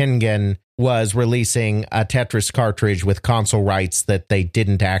that Tengen was releasing a Tetris cartridge with console rights that they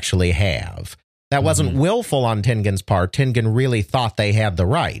didn't actually have. That wasn't willful on Tengen's part. Tengen really thought they had the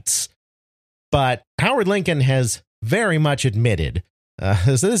rights. But Howard Lincoln has very much admitted,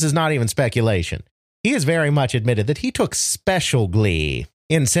 so this is not even speculation, he has very much admitted that he took special glee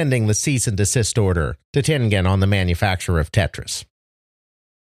in sending the cease and desist order to Tengen on the manufacture of Tetris.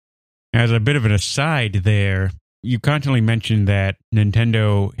 As a bit of an aside there, you constantly mentioned that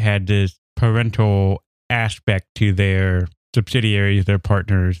Nintendo had this parental aspect to their subsidiaries, their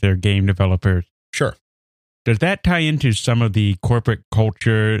partners, their game developers. Sure. Does that tie into some of the corporate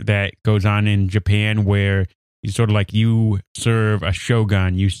culture that goes on in Japan where you sort of like you serve a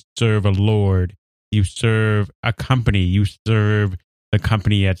shogun, you serve a lord, you serve a company, you serve the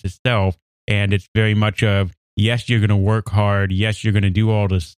company as itself, and it's very much of, yes, you're going to work hard, yes, you're going to do all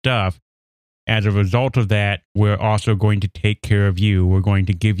this stuff. As a result of that, we're also going to take care of you. We're going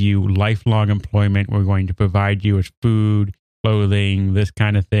to give you lifelong employment. We're going to provide you with food, clothing, this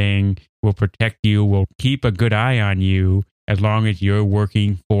kind of thing. We'll protect you. We'll keep a good eye on you as long as you're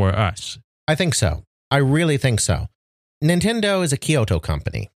working for us. I think so. I really think so. Nintendo is a Kyoto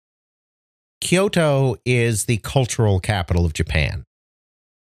company. Kyoto is the cultural capital of Japan.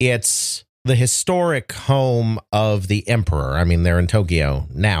 It's the historic home of the emperor. I mean, they're in Tokyo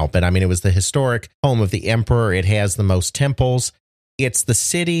now, but I mean, it was the historic home of the emperor. It has the most temples. It's the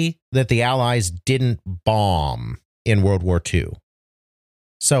city that the Allies didn't bomb in World War II.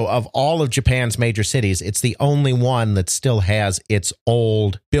 So of all of Japan's major cities, it's the only one that still has its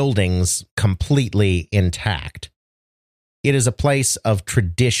old buildings completely intact. It is a place of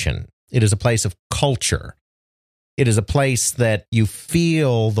tradition. It is a place of culture. It is a place that you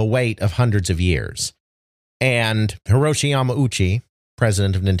feel the weight of hundreds of years. And Hiroshi Yamauchi,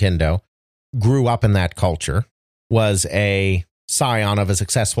 president of Nintendo, grew up in that culture, was a scion of a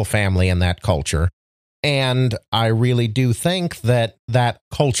successful family in that culture. And I really do think that that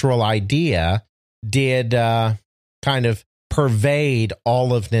cultural idea did kind of pervade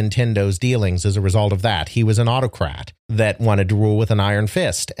all of Nintendo's dealings as a result of that. He was an autocrat that wanted to rule with an iron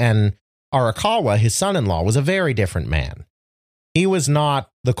fist. And Arakawa, his son-in-law, was a very different man. He was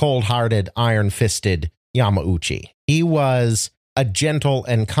not the cold-hearted, iron-fisted Yamauchi. He was a gentle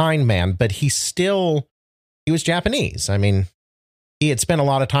and kind man, but he was Japanese. I mean, he had spent a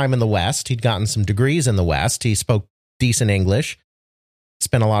lot of time in the West. He'd gotten some degrees in the West. He spoke decent English,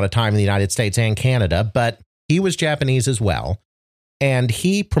 spent a lot of time in the United States and Canada, but he was Japanese as well. And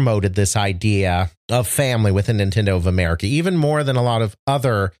he promoted this idea of family within Nintendo of America, even more than a lot of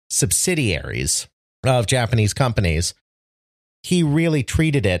other subsidiaries of Japanese companies. He really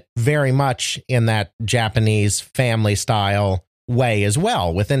treated it very much in that Japanese family style way as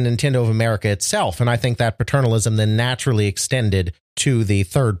well within Nintendo of America itself. And I think that paternalism then naturally extended to the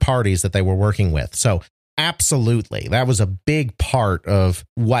third parties that they were working with. So absolutely, that was a big part of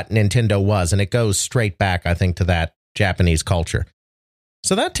what Nintendo was. And it goes straight back, I think, to that Japanese culture.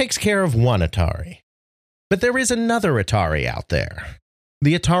 So that takes care of one Atari. But there is another Atari out there.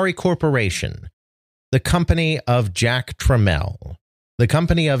 The Atari Corporation. The company of Jack Tramiel. The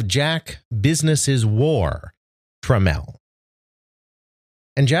company of Jack Business is War Tramiel.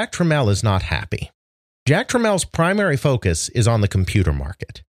 And Jack Tramiel is not happy. Jack Tramiel's primary focus is on the computer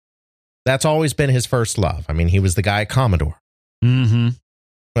market. That's always been his first love. I mean, he was the guy at Commodore. Mm-hmm.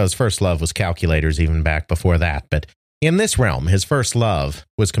 Well, his first love was calculators even back before that. But in this realm, his first love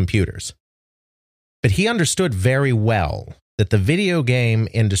was computers. But he understood very well that the video game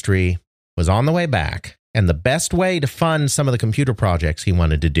industry was on the way back, and the best way to fund some of the computer projects he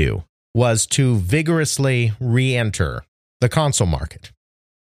wanted to do was to vigorously re-enter the console market,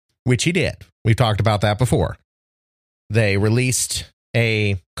 which he did. We've talked about that before. They released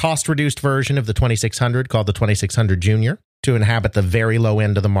a cost-reduced version of the 2600 called the 2600 Junior to inhabit the very low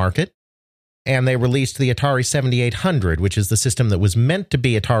end of the market. And they released the Atari 7800, which is the system that was meant to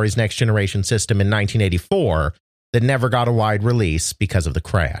be Atari's next-generation system in 1984 that never got a wide release because of the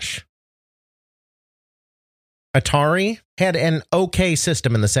crash. Atari had an okay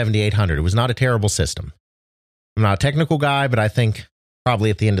system in the 7800. It was not a terrible system. I'm not a technical guy, but I think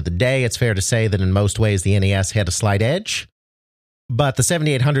probably at the end of the day, it's fair to say that in most ways the NES had a slight edge. But the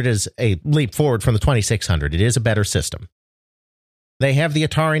 7800 is a leap forward from the 2600. It is a better system. They have the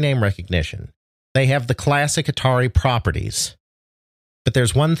Atari name recognition. They have the classic Atari properties. But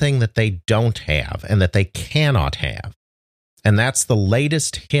there's one thing that they don't have and that they cannot have. And that's the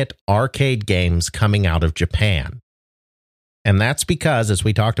latest hit arcade games coming out of Japan. And that's because, as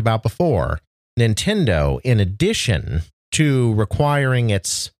we talked about before, Nintendo, in addition to requiring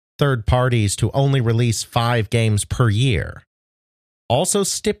its third parties to only release 5 games per year, also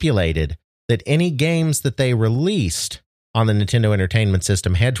stipulated that any games that they released on the Nintendo Entertainment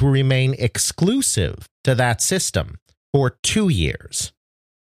System had to remain exclusive to that system for 2 years,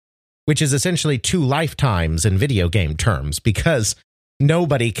 which is essentially 2 lifetimes in video game terms, because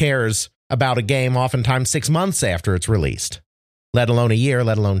nobody cares about a game oftentimes 6 months after it's released, let alone a year,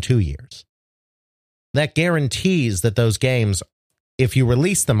 let alone 2 years. That guarantees that those games, if you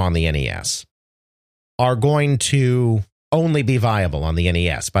release them on the NES, are going to only be viable on the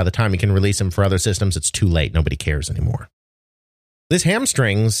NES. By the time you can release them for other systems, it's too late. Nobody cares anymore. This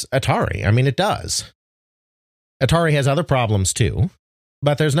hamstrings Atari. I mean, it does. Atari has other problems too,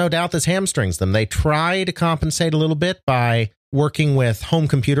 but there's no doubt this hamstrings them. They try to compensate a little bit by working with home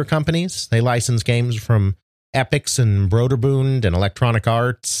computer companies. They license games from Epix and Broderbund and Electronic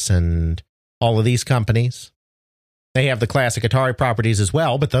Arts and all of these companies. They have the classic Atari properties as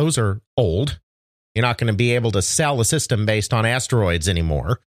well, but those are old. You're not going to be able to sell a system based on asteroids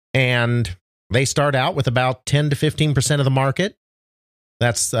anymore. And they start out with about 10 to 15% of the market.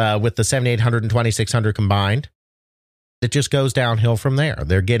 That's with the 7800 and 2600 combined. It just goes downhill from there.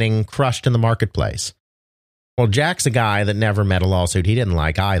 They're getting crushed in the marketplace. Well, Jack's a guy that never met a lawsuit he didn't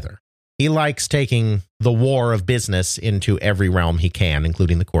like either. He likes taking the war of business into every realm he can,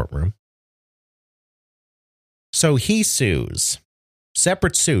 including the courtroom. So he sues,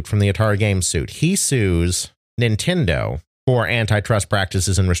 separate suit from the Atari Games suit, he sues Nintendo for antitrust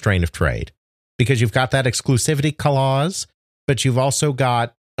practices and restraint of trade. Because you've got that exclusivity clause, but you've also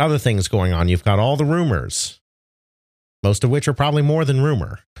got other things going on. You've got all the rumors, most of which are probably more than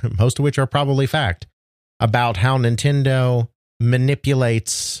rumor, most of which are probably fact, about how Nintendo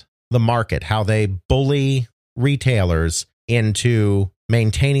manipulates the market, how they bully retailers into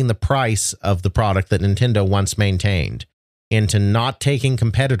maintaining the price of the product that Nintendo once maintained, into not taking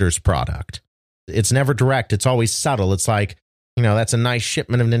competitors' product. It's never direct. It's always subtle. It's like, that's a nice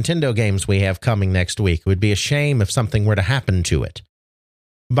shipment of Nintendo games we have coming next week. It would be a shame if something were to happen to it.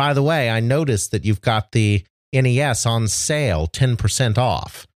 By the way, I noticed that you've got the NES on sale 10%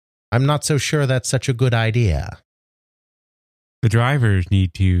 off. I'm not so sure that's such a good idea. The drivers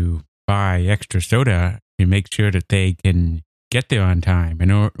need to buy extra soda to make sure that they can get there on time. In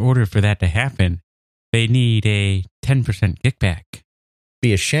order for that to happen, they need a 10% kickback.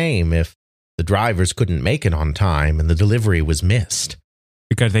 Be a shame if the drivers couldn't make it on time and the delivery was missed.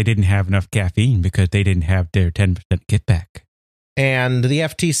 Because they didn't have enough caffeine, because they didn't have their 10% kickback. And the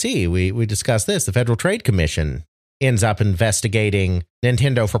FTC, we discussed this, the Federal Trade Commission ends up investigating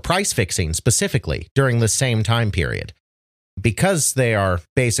Nintendo for price fixing specifically during the same time period. Because they are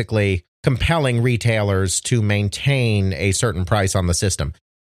basically compelling retailers to maintain a certain price on the system.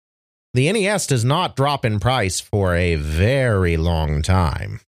 The NES does not drop in price for a very long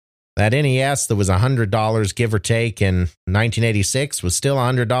time. That NES that was $100, give or take, in 1986 was still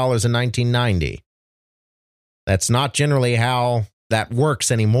 $100 in 1990. That's not generally how that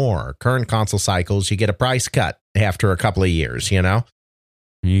works anymore. Current console cycles, you get a price cut after a couple of years,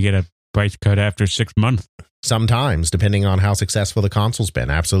 You get a price cut after 6 months. Sometimes, depending on how successful the console's been.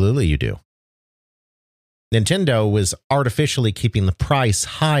 Absolutely, you do. Nintendo was artificially keeping the price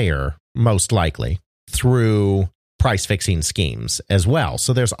higher, most likely, through price fixing schemes as well.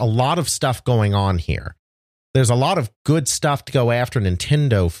 So there's a lot of stuff going on here. There's a lot of good stuff to go after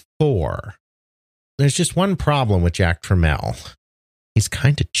Nintendo for. There's just one problem with Jack Tramiel. He's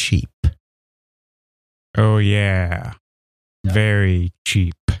kind of cheap. Oh, yeah. Very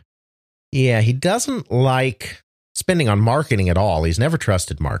cheap. Yeah, he doesn't like spending on marketing at all. He's never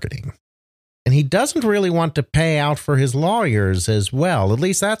trusted marketing. And he doesn't really want to pay out for his lawyers as well. At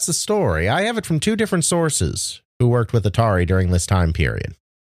least that's the story. I have it from two different sources who worked with Atari during this time period.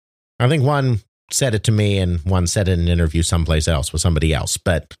 I think one said it to me and one said it in an interview someplace else with somebody else,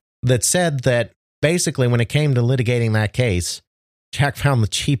 but that said that basically when it came to litigating that case, Jack found the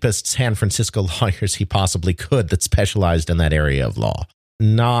cheapest San Francisco lawyers he possibly could that specialized in that area of law.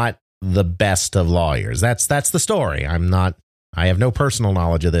 Not the best of lawyers. That's the story. I have no personal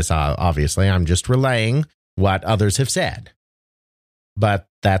knowledge of this, obviously. I'm just relaying what others have said. But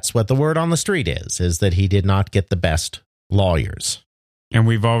that's what the word on the street is that he did not get the best lawyers. And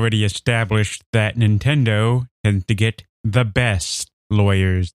we've already established that Nintendo tends to get the best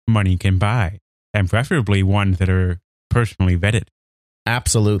lawyers money can buy, and preferably ones that are personally vetted.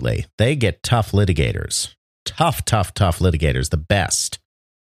 Absolutely. They get tough litigators. Tough litigators, the best.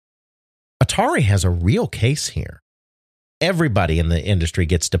 Atari has a real case here. Everybody in the industry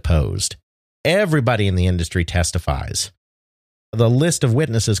gets deposed. Everybody in the industry testifies. The list of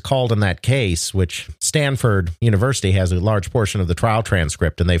witnesses called in that case, which Stanford University has a large portion of the trial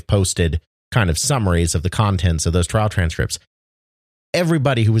transcript, and they've posted kind of summaries of the contents of those trial transcripts.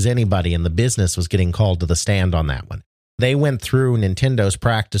 Everybody who was anybody in the business was getting called to the stand on that one. They went through Nintendo's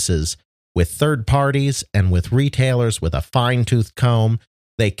practices with third parties and with retailers with a fine-tooth comb.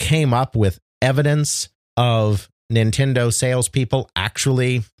 They came up with evidence of Nintendo salespeople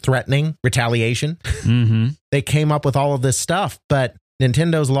actually threatening retaliation. Mm-hmm. They came up with all of this stuff, but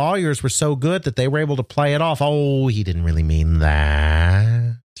Nintendo's lawyers were so good that they were able to play it off. Oh, he didn't really mean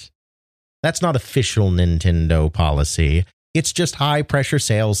that. That's not official Nintendo policy. It's just high-pressure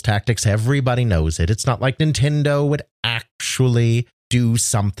sales tactics. Everybody knows it. It's not like Nintendo would actually do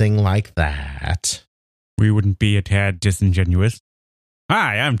something like that. We wouldn't be a tad disingenuous.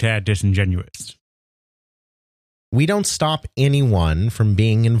 Hi, I'm Tad Disingenuous. We don't stop anyone from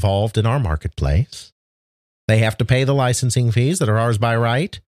being involved in our marketplace. They have to pay the licensing fees that are ours by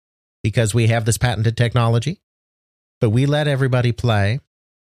right because we have this patented technology. But we let everybody play.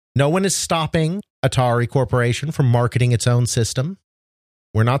 No one is stopping Atari Corporation from marketing its own system.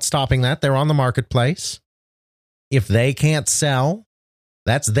 We're not stopping that. They're on the marketplace. If they can't sell,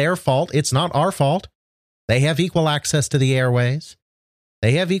 that's their fault. It's not our fault. They have equal access to the airways.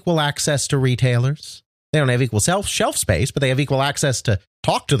 They have equal access to retailers. They don't have equal shelf space, but they have equal access to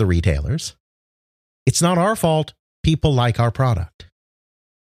talk to the retailers. It's not our fault. People like our product.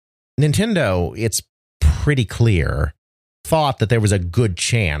 Nintendo, it's pretty clear, thought that there was a good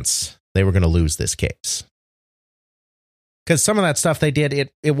chance they were going to lose this case. Because some of that stuff they did,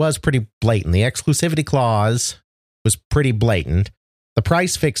 it was pretty blatant. The exclusivity clause was pretty blatant. The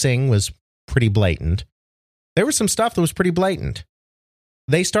price fixing was pretty blatant. There was some stuff that was pretty blatant.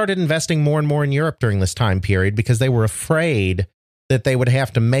 They started investing more and more in Europe during this time period because they were afraid that they would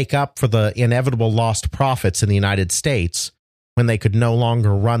have to make up for the inevitable lost profits in the United States when they could no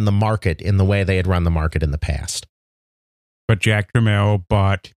longer run the market in the way they had run the market in the past. But Jack Tramiel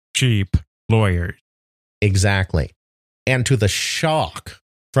bought cheap lawyers. Exactly. And to the shock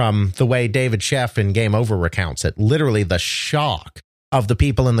from the way David Sheff in Game Over recounts it, literally the shock of the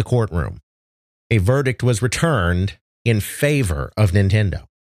people in the courtroom, a verdict was returned in favor of Nintendo.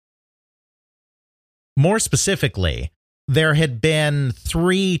 More specifically, there had been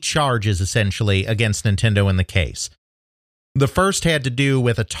 3 charges essentially against Nintendo in the case. The first had to do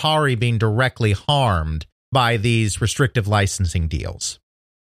with Atari being directly harmed by these restrictive licensing deals.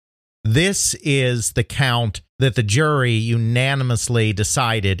 This is the count that the jury unanimously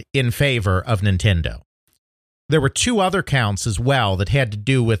decided in favor of Nintendo. There were 2 other counts as well that had to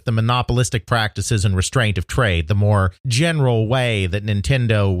do with the monopolistic practices and restraint of trade, the more general way that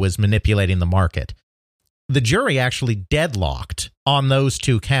Nintendo was manipulating the market. The jury actually deadlocked on those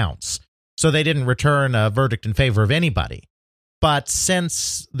 2 counts, so they didn't return a verdict in favor of anybody. But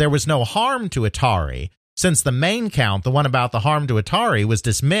since there was no harm to Atari, since the main count, the one about the harm to Atari, was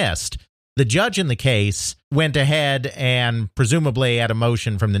dismissed, the judge in the case went ahead and, presumably at a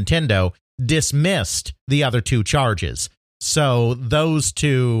motion from Nintendo, dismissed the other 2 charges. So those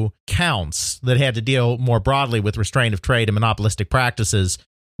 2 counts that had to deal more broadly with restraint of trade and monopolistic practices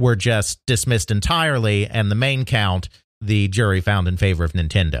were just dismissed entirely, and the main count, the jury found in favor of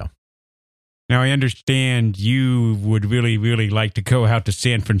Nintendo. Now, I understand you would really, really like to go out to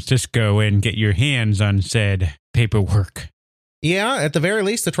San Francisco and get your hands on said paperwork. Yeah, at the very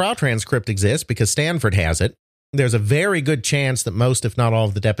least, the trial transcript exists because Stanford has it. There's a very good chance that most, if not all,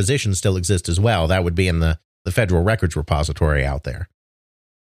 of the depositions still exist as well. That would be in the Federal Records Repository out there.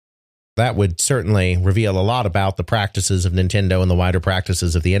 That would certainly reveal a lot about the practices of Nintendo and the wider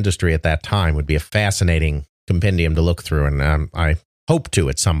practices of the industry at that time. Would be a fascinating compendium to look through, and I hope to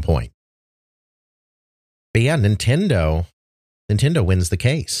at some point. But yeah, Nintendo wins the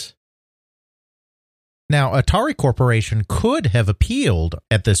case. Now, Atari Corporation could have appealed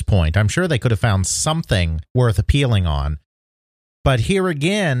at this point. I'm sure they could have found something worth appealing on. But here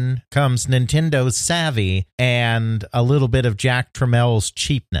again comes Nintendo's savvy and a little bit of Jack Trammell's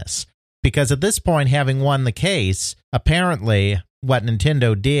cheapness. Because at this point, having won the case, apparently what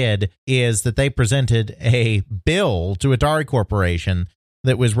Nintendo did is that they presented a bill to Atari Corporation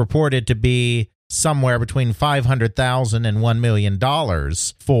that was reported to be somewhere between $500,000 and $1 million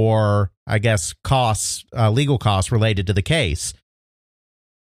for, I guess, costs, legal costs related to the case.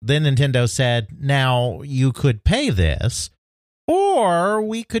 Then Nintendo said, now you could pay this, or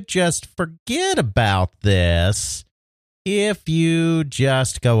we could just forget about this if you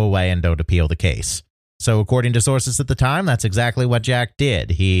just go away and don't appeal the case. So according to sources at the time, that's exactly what Jack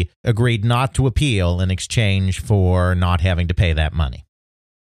did. He agreed not to appeal in exchange for not having to pay that money.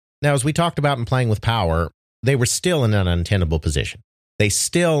 Now, as we talked about in Playing with Power, they were still in an untenable position. They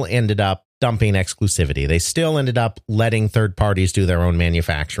still ended up dumping exclusivity. They still ended up letting third parties do their own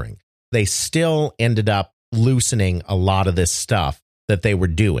manufacturing. They still ended up loosening a lot of this stuff that they were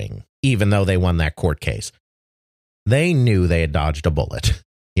doing, even though they won that court case. They knew they had dodged a bullet.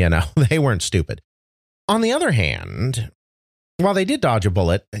 You know, they weren't stupid. On the other hand, while they did dodge a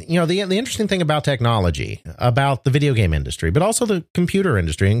bullet, you know, the interesting thing about technology, about the video game industry, but also the computer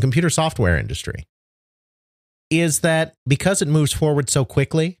industry and computer software industry, is that because it moves forward so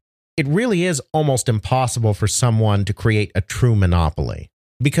quickly, it really is almost impossible for someone to create a true monopoly,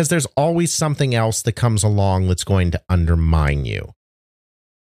 because there's always something else that comes along that's going to undermine you.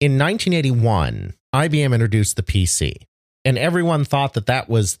 In 1981, IBM introduced the PC, and everyone thought that that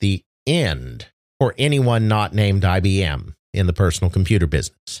was the end for anyone not named IBM in the personal computer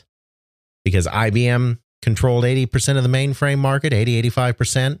business, because IBM controlled 80% of the mainframe market,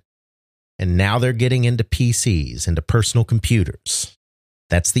 85%, and now they're getting into PCs, into personal computers.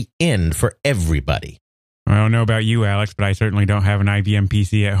 That's the end for everybody. I don't know about you, Alex, but I certainly don't have an IBM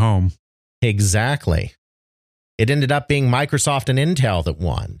PC at home. Exactly. It ended up being Microsoft and Intel that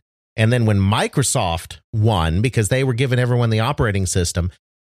won. And then when Microsoft won, because they were giving everyone the operating system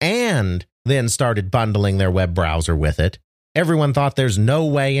and then started bundling their web browser with it, everyone thought there's no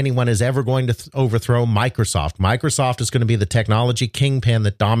way anyone is ever going to overthrow Microsoft. Microsoft is going to be the technology kingpin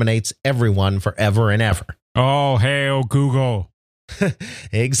that dominates everyone forever and ever. Oh, hail Google.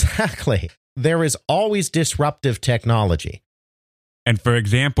 Exactly. There is always disruptive technology. And for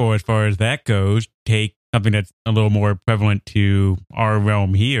example, as far as that goes, take something that's a little more prevalent to our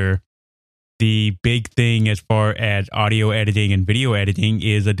realm here. The big thing as far as audio editing and video editing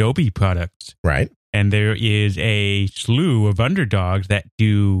is Adobe products. Right. And there is a slew of underdogs that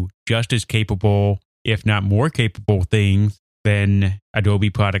do just as capable, if not more capable things than Adobe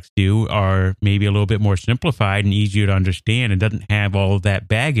products do, are maybe a little bit more simplified and easier to understand and doesn't have all of that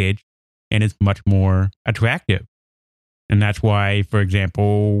baggage and is much more attractive. And that's why, for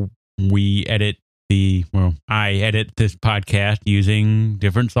example, I edit this podcast using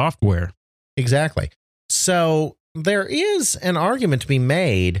different software. Exactly. So there is an argument to be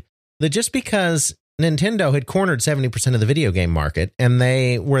made that just because Nintendo had cornered 70% of the video game market and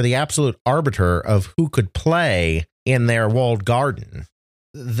they were the absolute arbiter of who could play in their walled garden,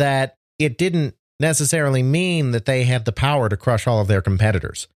 that it didn't necessarily mean that they had the power to crush all of their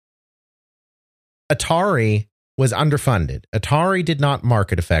competitors. Atari was underfunded. Atari did not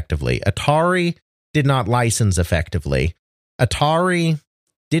market effectively. Atari did not license effectively. Atari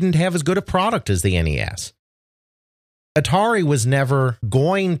didn't have as good a product as the NES. Atari was never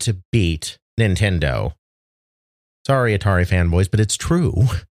going to beat Nintendo. Sorry, Atari fanboys, but it's true.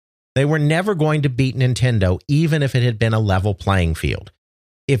 They were never going to beat Nintendo, even if it had been a level playing field.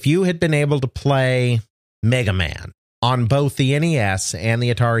 If you had been able to play Mega Man on both the NES and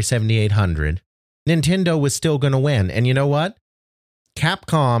the Atari 7800, Nintendo was still going to win. And you know what?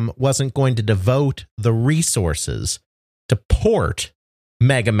 Capcom wasn't going to devote the resources to port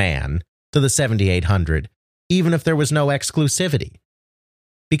Mega Man to the 7800, even if there was no exclusivity,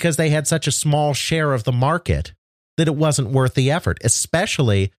 because they had such a small share of the market that it wasn't worth the effort,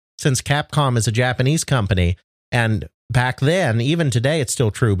 especially since Capcom is a Japanese company. And back then, even today, it's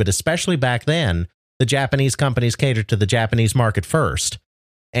still true, but especially back then, the Japanese companies catered to the Japanese market first.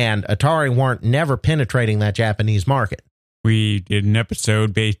 And Atari weren't never penetrating that Japanese market. We did an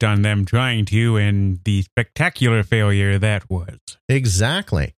episode based on them trying to and the spectacular failure that was.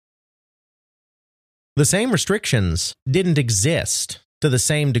 Exactly. The same restrictions didn't exist to the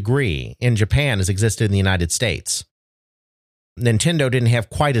same degree in Japan as existed in the United States. Nintendo didn't have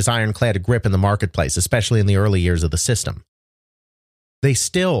quite as ironclad a grip in the marketplace, especially in the early years of the system. They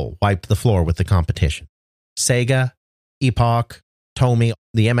still wiped the floor with the competition. Sega, Epoch, Tomy,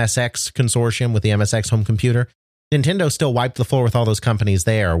 the MSX consortium with the MSX home computer. Nintendo still wiped the floor with all those companies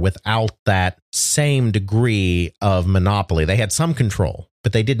there without that same degree of monopoly. They had some control,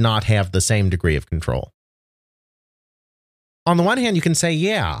 but they did not have the same degree of control. On the one hand, you can say,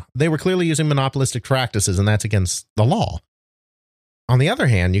 yeah, they were clearly using monopolistic practices, and that's against the law. On the other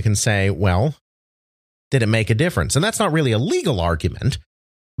hand, you can say, well, did it make a difference? And that's not really a legal argument,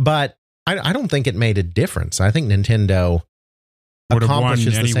 but I don't think it made a difference. I think Nintendo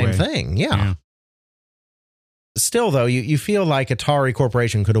accomplishes the same thing. Yeah. Still, though, you feel like Atari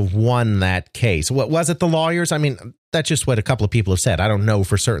Corporation could have won that case. What was it, the lawyers? I mean, that's just what a couple of people have said. I don't know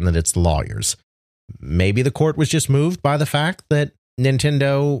for certain that it's the lawyers. Maybe the court was just moved by the fact that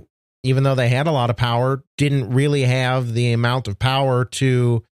Nintendo, even though they had a lot of power, didn't really have the amount of power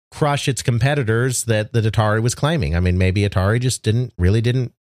to crush its competitors that Atari was claiming. I mean, maybe Atari just didn't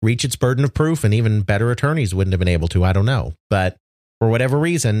reach its burden of proof, and even better attorneys wouldn't have been able to. I don't know. But for whatever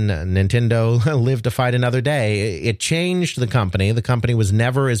reason, Nintendo lived to fight another day. It changed the company. The company was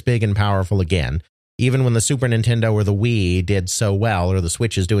never as big and powerful again. Even when the Super Nintendo or the Wii did so well, or the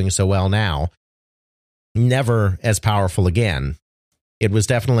Switch is doing so well now, never as powerful again. It was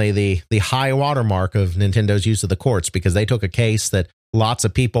definitely the high watermark of Nintendo's use of the courts, because they took a case that lots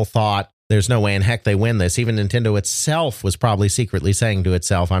of people thought there's no way in heck they win this. Even Nintendo itself was probably secretly saying to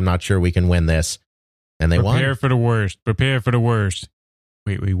itself, I'm not sure we can win this. And they won. Prepare for the worst. Prepare for the worst.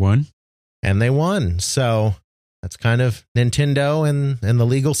 Wait, we won? And they won. So that's kind of Nintendo and the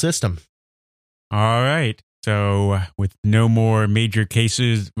legal system. All right. So with no more major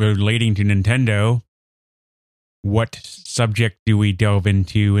cases relating to Nintendo, what subject do we delve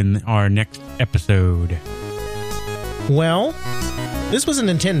into in our next episode? Well, this was a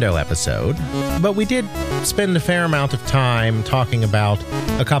Nintendo episode, but we did spend a fair amount of time talking about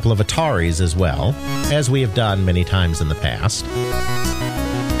a couple of Ataris as well, as we have done many times in the past.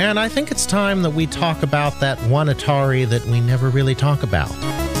 And I think it's time that we talk about that one Atari that we never really talk about,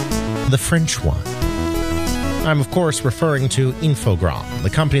 the French one. I'm, of course, referring to Infogrames, the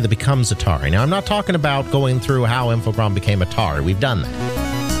company that becomes Atari. Now, I'm not talking about going through how Infogrames became Atari. We've done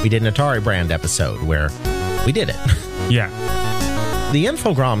that. We did an Atari brand episode where we did it. Yeah. The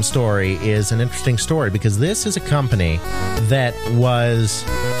Infogrames story is an interesting story because this is a company that was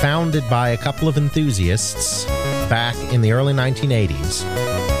founded by a couple of enthusiasts back in the early 1980s,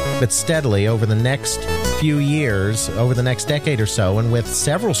 but steadily over the next few years, over the next decade or so, and with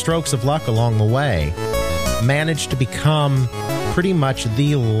several strokes of luck along the way, managed to become pretty much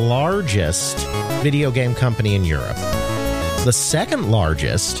the largest video game company in Europe. The second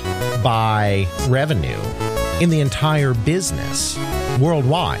largest by revenue in the entire business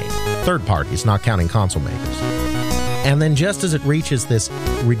worldwide. Third parties, not counting console makers. And then just as it reaches this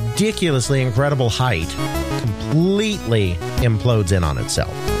ridiculously incredible height, completely implodes in on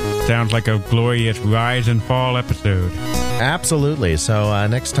itself. Sounds like a glorious rise and fall episode. Absolutely. So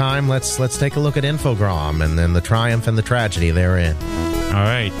next time, let's take a look at Infogrames and then the triumph and the tragedy therein. All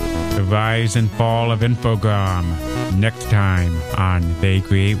right. The rise and fall of Infogrames. Next time on They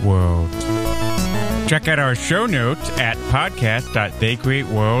Create Worlds. Check out our show notes at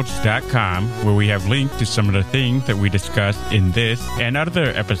podcast.theycreateworlds.com, where we have links to some of the things that we discussed in this and other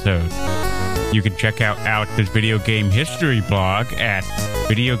episodes. You can check out Alex's video game history blog at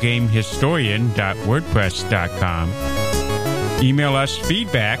videogamehistorian.wordpress.com. Email us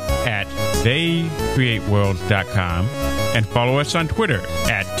feedback at theycreateworlds.com and follow us on Twitter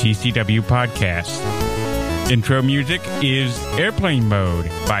at TCW Podcast. Intro music is Airplane Mode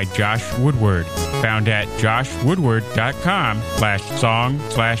by Josh Woodward, found at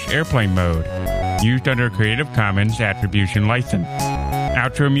joshwoodward.com/song/airplane mode, used under Creative Commons Attribution License.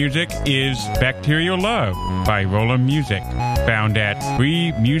 Outro music is Bacterial Love by Roland Music, found at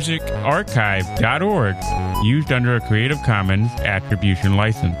freemusicarchive.org, used under a Creative Commons Attribution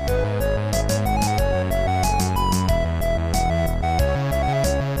License.